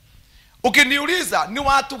 Ukiniuliza ni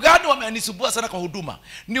watu gani wamenisumbua sana kwa huduma,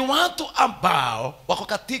 ni watu ambao wako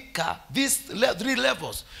katika these 3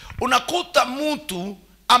 levels. Unakuta mtu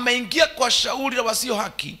ameingia kwa shauri la wasio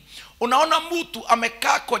haki, unaona mtu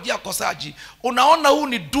amekaa kwa njia ya kosaji, unaona huu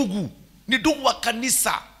ni ndugu wa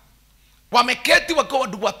kanisa, wameketi wakiwa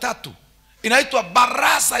ndugu watatu, inaitwa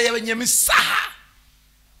baraza ya wenye misaha.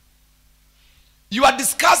 You are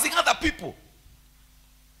discussing other people.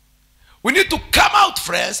 We need to come out,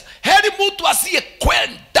 friends. Heri mtu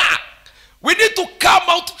asiyekwenda. We need to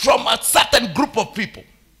come out from a certain group of people,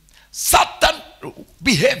 certain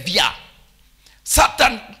behavior,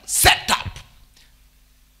 certain setup.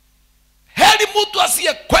 Heri mtu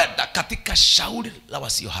asiyekwenda katika shauri la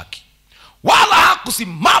wasio haki, wala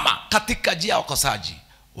hakusimama katika njia ya wakosaji,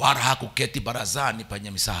 wala hakuketi barazani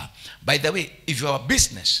penye misaha. By the way, if you have a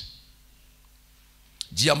business,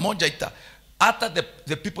 njia moja hata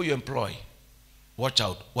the people you employ, watch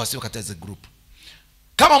out, wasio katika the group.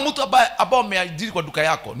 Kama mtu ambaye umeajiri kwa duka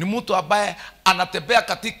yako ni mtu ambaye anatembea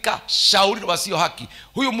katika shauri la wasio haki,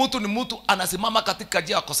 huyu mtu ni mtu anasimama katika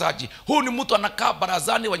njia ya wakosaji, huyu ni mtu anakaa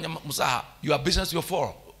barazani wenye msaha, your business will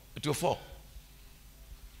fall.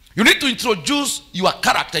 You need to introduce your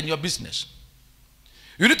character in your business.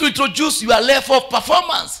 You need to introduce your level of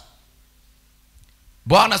performance.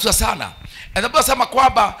 Bwana asifiwe sana. And the Bible sema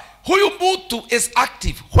kwamba huyu mtu is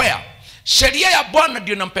active where sheria ya Bwana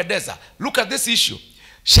ndio inampendeza. Look at this issue.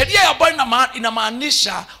 Sheria ya Bwana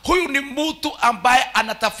inamaanisha huyu ni mtu ambaye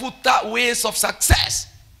anatafuta ways of success.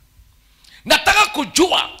 Nataka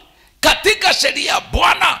kujua katika sheria ya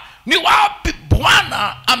Bwana ni wapi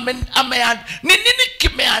Bwana ni nini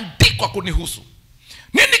kimeandikwa kunihusu?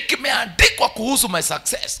 Nini kimeandikwa kuhusu my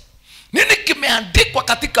success? Nini kimeandikwa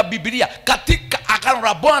katika Biblia, katika agano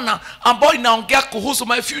la Bwana ambao inaongea kuhusu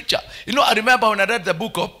my future? You know, I remember when I read the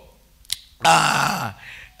book of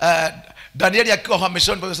Danieli akiwa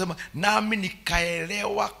hamishoni, anasema nami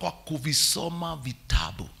nikaelewa kwa kuvisoma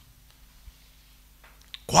vitabu.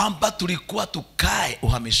 kwamba tulikuwa tukae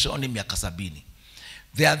uhamishoni miaka 70.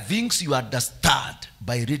 There are things you understand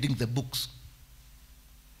by reading the books.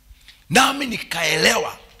 Nami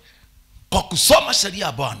nikaelewa kwa kusoma sheria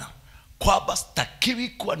ya Bwana kwamba sitakiwi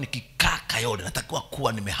kuwa nikikaa Kayole, natakiwa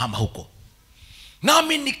kuwa nimehama huko.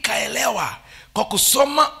 Nami nikaelewa kwa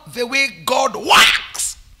kusoma the way God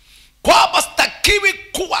works kwamba sitakiwi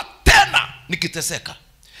kuwa tena nikiteseka.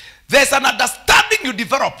 There's an understanding you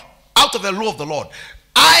develop out of the law of the Lord.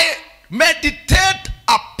 I meditate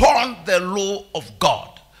upon the law of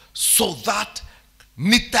God so that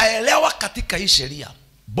nitaelewa katika hii sheria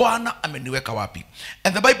Bwana ameniweka wapi.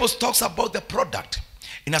 And the Bible talks about the product.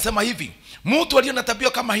 Inasema hivi, mtu aliye na tabia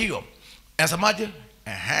kama hiyo, inasemaje?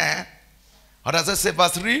 What does it say,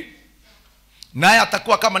 verse 3? Naye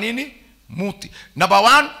atakuwa kama nini? Muti. Number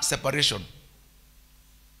 1, separation.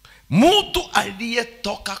 Mtu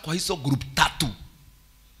aliyetoka kwa hizo group 3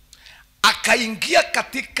 akaingia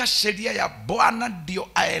katika sheria ya Bwana ndio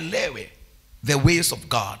aelewe the ways of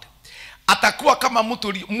God, atakuwa kama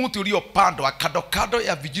mtu uliopandwa kando kando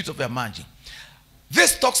ya vijito vya maji.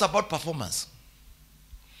 This talks about performance.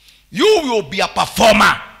 You will be a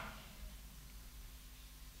performer.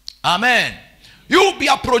 Amen. You will be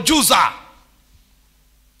a producer.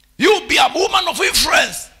 You will be a woman of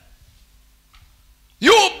influence.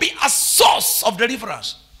 You will be a source of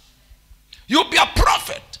deliverance. You will be a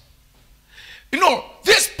prophet. You know,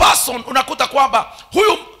 this person unakuta kwamba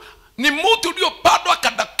huyu ni mtu uliopandwa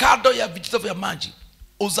kando kando ya vijito vya maji,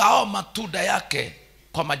 uzao matunda yake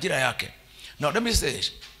kwa majira yake. Now let me say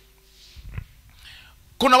this.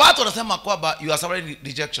 Kuna watu wanasema kwamba you are suffering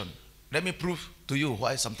rejection. Let me prove to you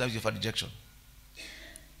why sometimes you have rejection.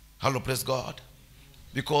 Hello, praise God.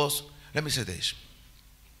 Because let me say this.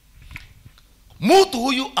 Mtu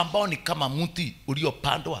huyu ambao ni kama mti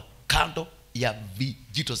uliopandwa kando ya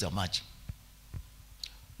vijito vya maji.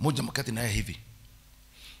 Mmoja mkati naye hivi,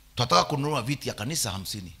 tunataka kununua viti ya kanisa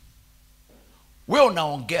 50. Wewe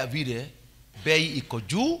unaongea vile bei iko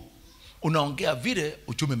juu, unaongea vile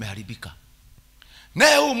uchumi umeharibika.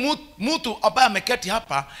 Naye huyu mtu ambaye ameketi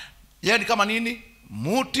hapa, yeye ni kama nini?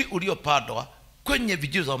 Mti uliopandwa kwenye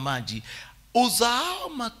vijito vya maji, uzao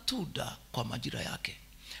matunda kwa majira yake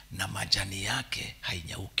na majani yake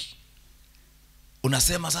hainyauki.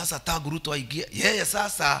 Unasema sasa tangu Ruto aingie, yeye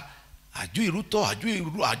sasa hajui Ruto,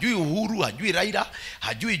 hajui Uhuru, hajui Raila,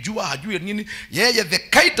 hajui jua, hajui nini. Yeye the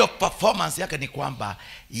kind of performance yake ni kwamba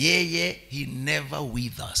yeye he never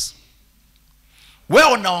withers.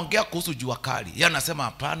 Wewe unaongea kuhusu jua kali, yeye anasema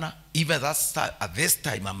hapana, even at this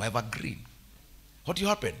time I'm evergreen. What do you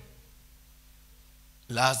happen?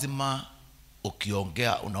 Lazima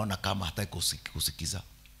ukiongea unaona kama hataki kusikiza.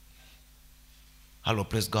 Hello,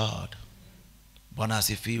 praise God. Bwana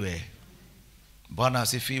asifiwe. Bwana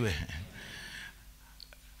asifiwe.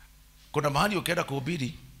 Kuna mahali ukienda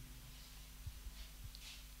kuhubiri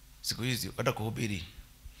siku hizi, ukienda kuhubiri,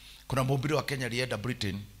 kuna mhubiri wa Kenya alienda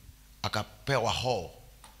Britain akapewa hall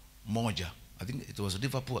moja. I think it was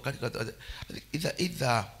Liverpool,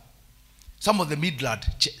 either some of the Midland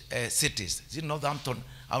cities, Northampton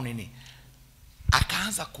au nini.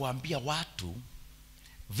 Akaanza kuambia watu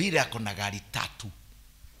vile ako na gari 3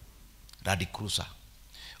 Land Cruiser.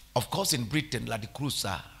 Of course in Britain Land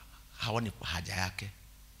Cruiser hawani haja yake,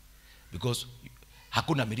 because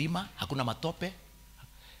hakuna milima, hakuna matope.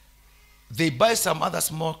 They buy some other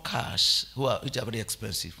small cars which are very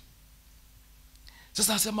expensive.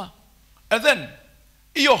 Sasa nasema, and then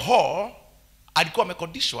hiyo hall alikuwa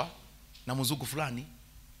amekodishwa na mzungu fulani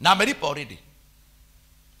na amelipa already.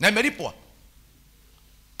 Na amelipwa.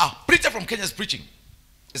 Preacher from Kenya is preaching.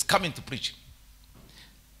 Is coming to preach.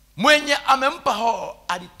 Mwenye amempa hall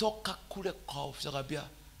alitoka kule kwa ofisi akambia,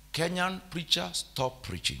 Kenyan preacher, stop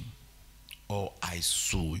preaching or I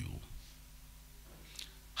sue you.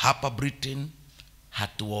 Hapa Britain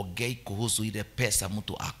hatuongei kuhusu ile pesa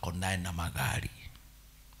mtu ako naye na magari.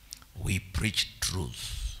 We preach truth.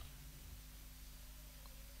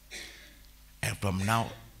 And from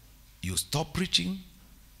now you stop preaching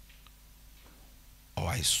or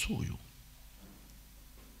I sue you.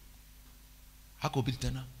 Hakuhubiri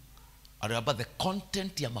tena. About the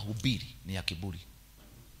content ya mahubiri ni ya kiburi.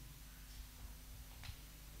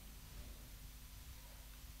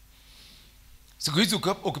 Siku hizi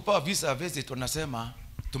ukipewa visa ya visit wanasema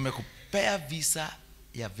tumekupea visa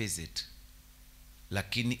ya visit,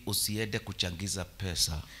 lakini usiende kuchangiza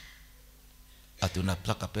pesa. Ati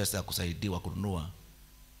unataka pesa ya kusaidiwa kununua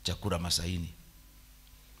chakula Masaini.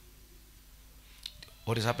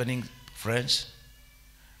 What is happening, friends?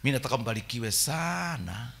 Mimi nataka mbarikiwe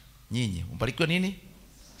sana. Nyinyi mbarikiwe nini?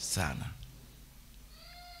 Sana.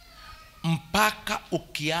 mpaka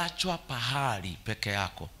ukiachwa pahali peke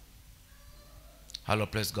yako. Hello,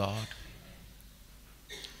 praise God.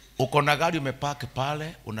 Uko na gari umepaki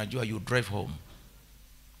pale, unajua you drive home.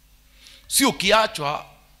 Si ukiachwa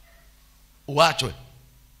uachwe.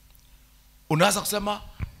 Unaweza kusema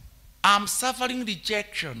I'm suffering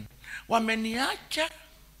rejection. Wameniacha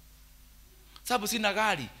sababu sina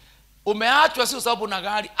gari. Umeachwa sio sababu una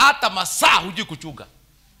gari, hata masaa hujui kuchunga.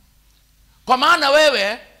 Kwa maana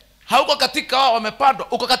wewe hauko katika wao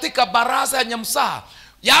wamepandwa, uko katika baraza ya nyamsaa.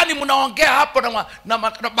 Yaani mnaongea hapo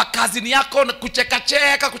na makazini yako na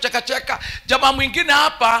kucheka. Jamaa mwingine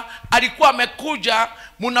hapa alikuwa amekuja,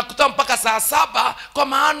 mnakutana mpaka saa 7, kwa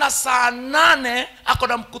maana saa 8 ako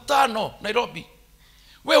na mkutano Nairobi.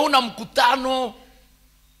 Wewe una mkutano.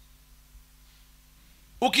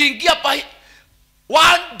 Ukiingia pa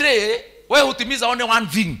one day wewe hutimiza one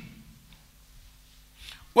thing.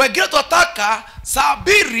 Wengine tunataka saa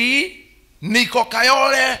 2 niko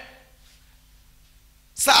Kayole,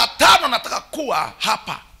 saa 5 nataka kuwa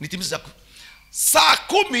hapa nitimize, saa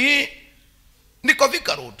 10 niko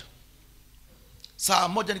Thika Road, saa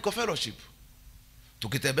 1 niko fellowship.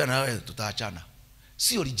 Tukitembea na wewe tutaachana.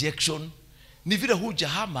 Sio rejection, ni vile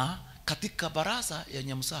hujahama katika baraza ya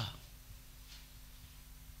nyamsaa.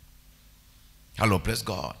 Hello, praise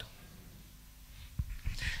God.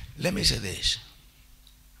 Let me say this.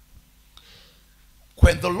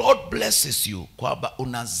 When the Lord blesses you, kwamba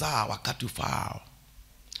unazaa wakati ufaao,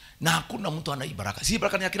 na hakuna mtu ana baraka. Si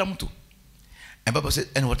baraka ni ya kila mtu. And Bible says,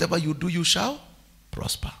 and whatever you do, you shall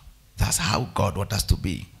prosper. That's how God wants us to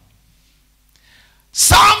be.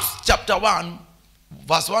 Psalms chapter 1,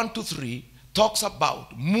 verse 1 to 3, talks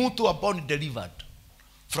about mtu upon delivered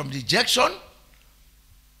from rejection,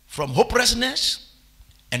 from hopelessness,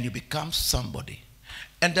 and you become somebody.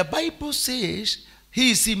 And the Bible says,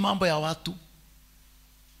 hii si mambo ya watu.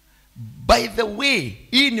 By the way,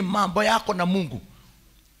 hii ni mambo yako na Mungu.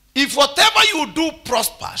 If whatever you do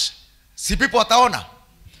prospers, see people wataona.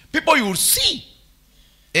 People you will see.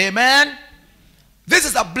 Amen. This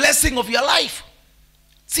is a blessing of your life.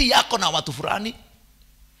 Si yako na watu fulani.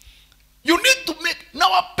 You need to make, na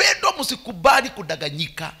wapendwa msikubali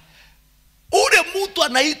kudanganyika. Ule mtu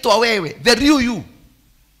anaitwa wewe, the real you,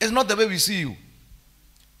 is not the way we see you.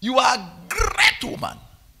 You are a great woman.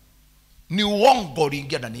 Ni uongo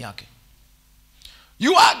uliingia ndani yake.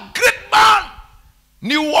 You are a great man.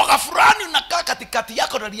 Ni uoga fulani unakaa katikati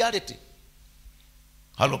yako na reality.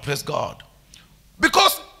 Hello, praise God.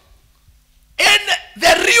 Because in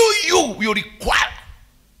the real you, you require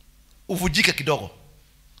uvujike kidogo.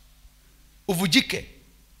 Uvujike.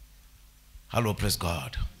 Hello, praise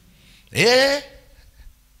God.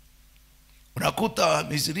 Unakuta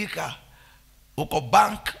mizirika uko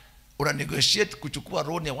bank, una negotiate kuchukua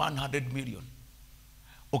loan ya 100 million.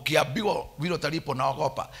 Ukiambiwa vile utalipo na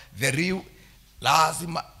ogopa. The real,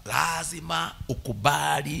 lazima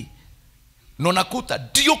ukubali. Na unakuta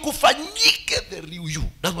ndio kufanyike the real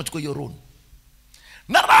you, lazima uchukue hiyo loan.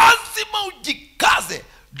 Na lazima ujikaze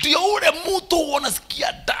ndio ule mtu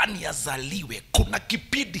unasikia ndani azaliwe. Kuna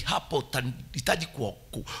kipindi hapo utahitaji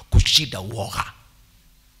kushida uoga.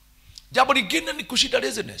 Jambo lingine ni kushida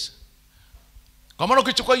laziness. Kwa maana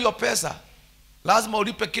ukichukua hiyo pesa lazima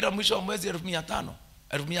ulipe kila mwisho wa mwezi 1500.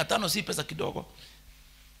 1500 si pesa kidogo.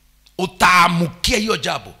 Utaamukia hiyo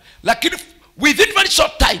jambo. Lakini within very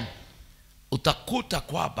short time utakuta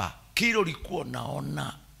kwamba kile ulikuwa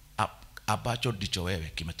unaona ambacho ndicho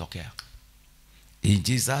wewe kimetokea. In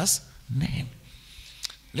Jesus name.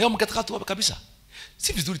 Leo mkataka tu kabisa.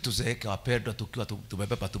 Si vizuri tuzeeke wapendwa tukiwa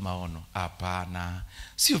tumebeba tu maono. Hapana.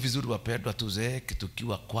 Sio vizuri wapendwa tuzeeke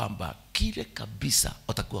tukiwa kwamba kile kabisa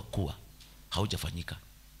utakuwa kuwa haujafanyika.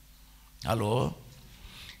 Halo.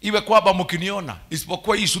 Iwe kwamba mkiniona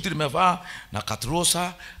isipokuwa hii suti nimevaa na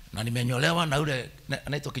katrosa na nimenyolewa na yule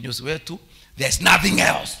anaitwa kinyozi wetu, there's nothing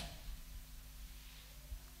else.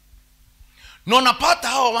 Na unapata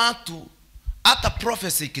hao watu hata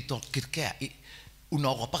prophecy kitokea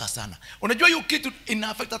unaogopa sana. Unajua hiyo kitu ina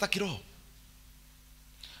affect hata kiroho.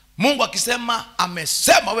 Mungu akisema,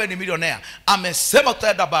 amesema wewe ni milionea, amesema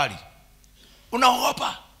utaenda bali,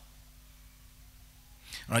 unaogopa.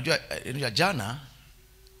 Unajua jana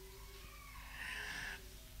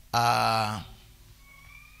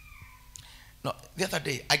no, the other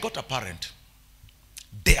day I got a parent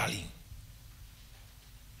daring.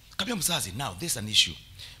 Kabla mzazi, now this is an issue.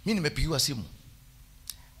 Mimi nimepigiwa simu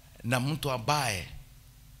na mtu ambaye,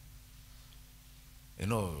 you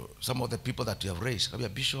know, some of the people that you have raised, kabla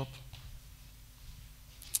bishop,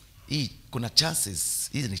 hii kuna chances,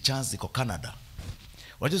 hizi ni chance iko Canada.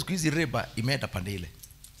 Unajua siku hizi reba imeenda pande ile.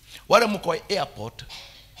 Wale mko airport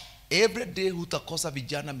every day hutakosa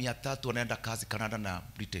vijana 300 wanaenda kazi Canada na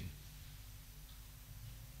Britain.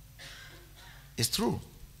 It's true.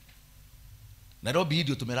 Nairobi hii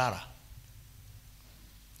ndio tumelala.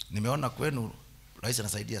 Nimeona kwenu rais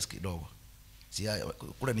anasaidia kidogo. Si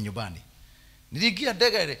kule ni nyumbani. Niliingia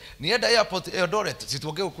ndege nienda airport Eldoret,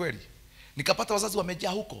 situongee ukweli. Nikapata wazazi wamejaa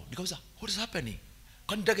huko. Nikauliza, what is happening?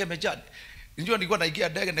 Kwani ndege imejaa? Nilikuwa naingia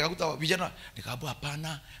ndege nikakuta vijana, nikaambia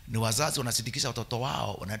hapana, ni wazazi wanasindikisha watoto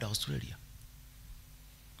wao wanaenda Australia.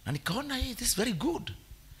 Na nikaona hii, this is very good.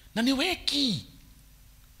 Na ni weki.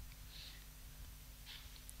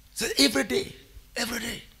 So every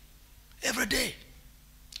day.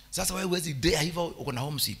 Sasa wewe huwezi dea hivyo uko na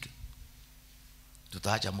homesick.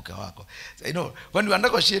 Tutaacha mke wako. So, you know, when we were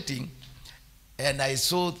negotiating and I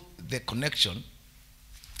saw the connection,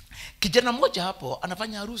 kijana mmoja hapo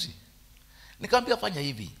anafanya harusi. Nikamwambia fanya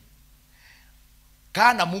hivi.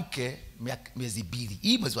 Kana mke miezi 2.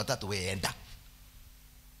 Hii mwezi wa 3 wewe enda.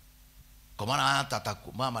 Kwa maana hata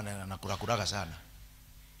mama anakula sana.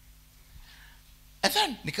 And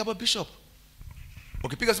then nikaba bishop.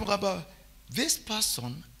 Ukipiga simu kwamba this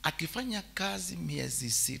person akifanya kazi miezi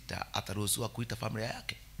 6 ataruhusiwa kuita familia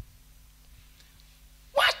yake.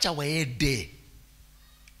 Wacha waende.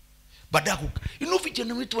 Badaku,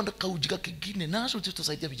 vijana wetu wanakaujika kingine. Naso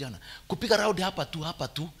tutasaidia vijana. Kupiga round hapa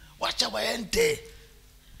tu. Wacha waende.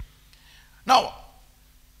 Now,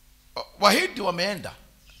 Wahindi wameenda.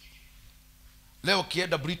 Leo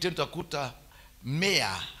kienda Britain utakuta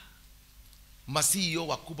mayor, CEO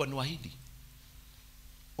wakubwa ni Wahindi.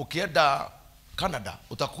 Ukienda Canada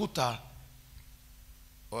utakuta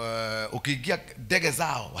ukiingia ndege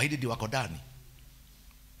zao Wahindi ndio wako ndani.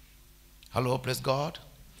 Hello, praise God.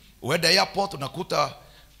 Uenda airport unakuta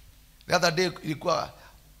the other day ilikuwa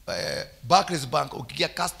Barclays Bank, ukiingia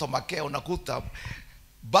customer care unakuta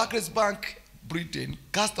Barclays Bank Britain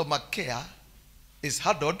customer care is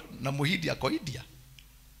handled na Muhindi yako India.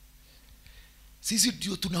 Sisi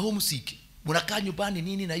ndio tuna homesick. Unakaa nyumbani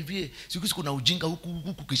nini na hivi siku kuna ujinga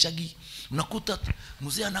huku kishagi. Unakuta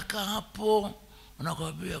mzee anakaa hapo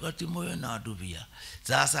anakwambia Gatimu na adubia.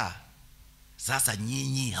 Sasa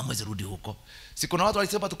nyinyi hamwezi rudi huko. Si kuna watu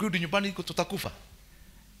walisema tukirudi nyumbani tutakufa.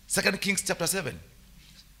 2 Kings chapter 7.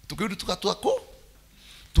 Tukirudi tukatuako.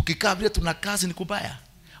 Tukikaa vile tuna kazi ni kubaya.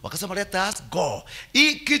 Wakasema let us go.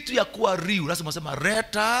 Hii kitu ya kuwa real lazima wasema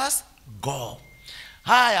let us go.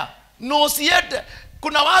 Haya, no siete.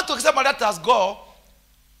 Kuna watu wakisema let us go,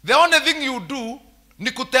 the only thing you do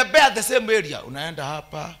ni kutembea the same area. Unaenda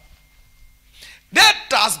hapa.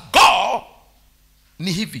 Let us go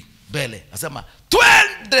ni hivi mbele. Nasema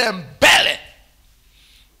twende mbele.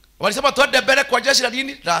 Walisema twende mbele kwa jeshi la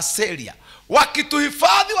nini? La Syria.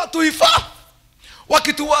 Wakituhifadhi watuhifadhi.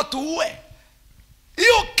 Wakituue.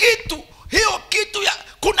 Hiyo kitu ya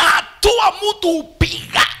kuna hatua mtu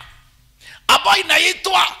upiga ambayo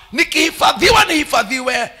inaitwa nikihifadhiwa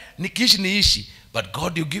nihifadhiwe, nikiishi niishi. But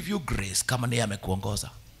God will give you grace kama ndiye amekuongoza.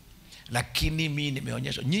 Lakini mimi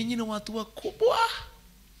nimeonyeshwa nyinyi ni watu wakubwa.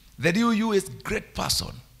 The real you is great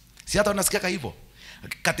person. Si hata unasikia hivyo.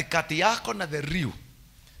 Katikati yako na the real.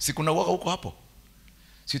 Si kuna woga huko hapo.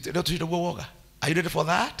 Si leo tushinde woga. Are you ready for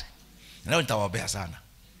that? Leo nitawaombea sana.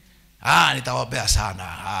 Nitawaombea sana.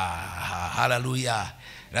 Hallelujah.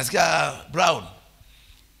 Nasikia Brown.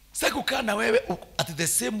 Sasa kukaa na wewe at the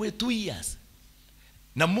same way 2 years.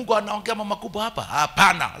 Na Mungu anaongea mambo makubwa hapa?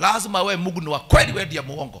 Hapana. Lazima wewe Mungu ni wa kweli, wewe ndiye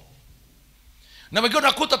muongo. Na wengine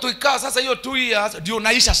unakuta tuikaa sasa hiyo 2 years ndio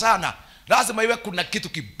unaisha sana. Lazima iwe kuna kitu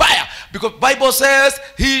kibaya, because Bible says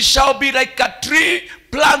he shall be like a tree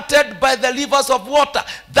planted by the rivers of water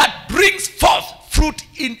that brings forth fruit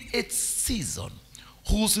in its season,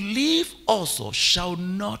 whose leaf also shall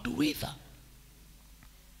not wither.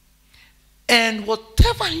 And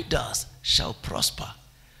whatever he does shall prosper.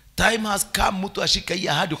 Time has come mtu ashika hii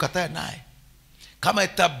ahadi ukatae naye. Kama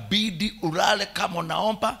itabidi ulale kama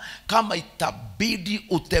unaomba, kama itabidi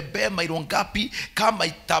utembee mailo ngapi, kama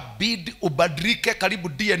itabidi ubadilike karibu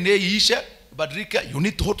DNA iishe, ubadilike, you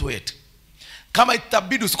need to hold to it. Kama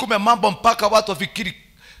itabidi usikume mambo mpaka watu wafikiri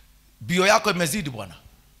bio yako imezidi bwana.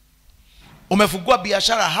 Umefungua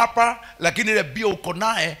biashara hapa lakini ile bio uko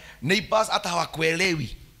naye neighbors hata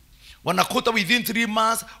hawakuelewi. Wanakuta within 3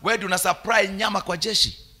 months wewe una supply nyama kwa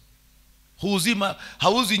jeshi.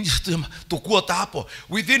 Hauzi tukuota hapo.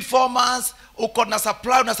 Within 4 months uko na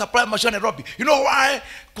supply mashine Nairobi. You know why?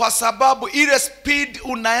 Kwa sababu ile speed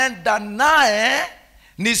unaenda naye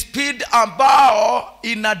ni speed ambao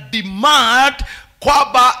ina demand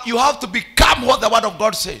kwamba you have to become what the word of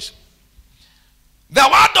God says. The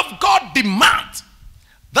word of God demands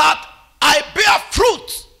that I bear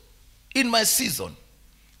fruit in my season.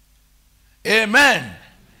 Amen.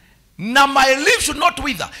 Na my leaf should not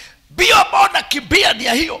wither. Bio ambao nakimbia ni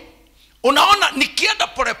ya hiyo. Unaona, nikienda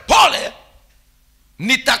polepole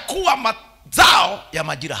nitakuwa mazao ya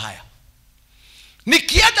majira haya.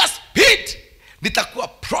 Nikienda speed nitakuwa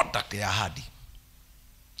product ya ahadi.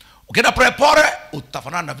 Ukienda polepole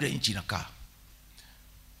utafanana na vile nchi inakaa.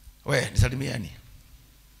 Nisalimieni.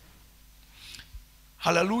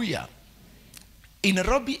 Hallelujah. In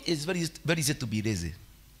Nairobi is very easy to be lazy.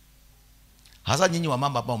 Hasa nyinyi wa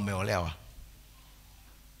mama ambao mmeolewa.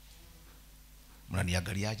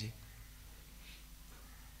 Mnaniangaliaje?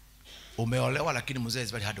 Umeolewa lakini mzee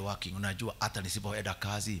is very hard working. Unajua hata nisipoenda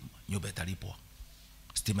kazi nyumba italipwa,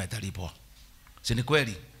 stima italipwa. Si ni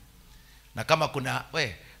kweli? Na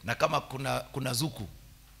kama kuna zuku.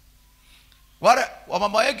 Wale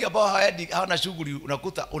wamama wengi ambao hawana shughuli,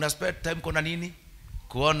 unakuta una spend time kuna nini?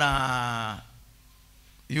 Kuona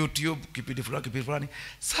YouTube kipindi fulani.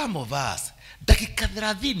 Some of us dakika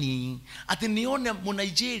 30 ati nione mu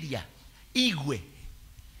Nigeria igwe.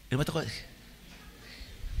 Nimetoka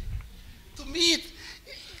to meet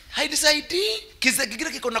haidisaidi kisa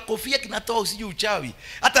kingine kiko na kofia kinatoa usije uchawi.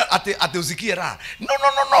 Hata ate usikie raha.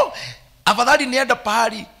 No. Afadhali nienda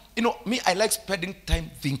pahali. Me I like spending time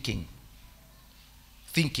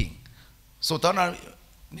thinking. So utaona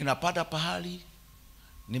ninapata pahali,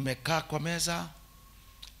 nimekaa kwa meza,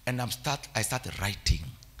 and I start writing.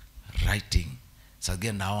 So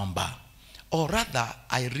again naomba, or rather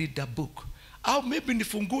I read a book, au maybe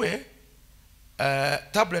nifungue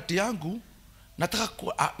tablet yangu. Nataka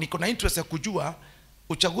niko na interest ya kujua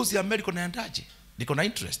uchaguzi ya Amerika unaendaje. Niko na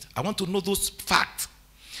interest, I want to know those facts.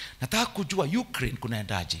 Nataka kujua Ukraine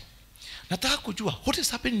kunaendaje. Nataka kujua what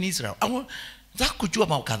is happening in Israel. Nataka kujua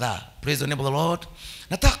mambo kadhaa. Praise the name of the Lord.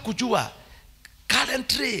 Nataka kujua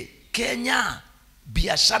currently Kenya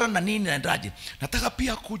biashara na nini naendaje. Nataka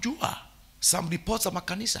pia kujua some reports of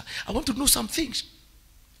makanisa. I want to know some things.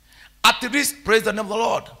 At least, praise the name of the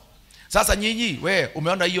Lord. Sasa nyinyi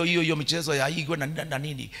umeona hiyo michezo ya igwe na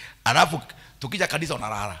nini. Alafu tukija kanisa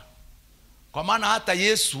unalala. Kwa maana hata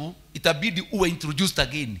Yesu itabidi uwe introduced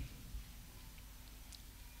again.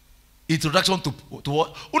 Introduction to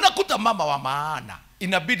unakuta mama wa maana.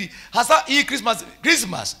 Inabidi hasa hii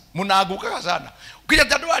Christmas mnaaguka sana. Ukija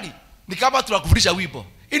Januari ni kama tunakufundisha wimbo.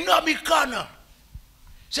 Inua mikono.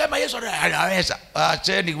 Sema Yesu anaweza.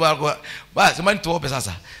 Acheni basi mani tuombe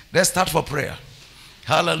sasa. Let's start for prayer.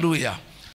 Hallelujah.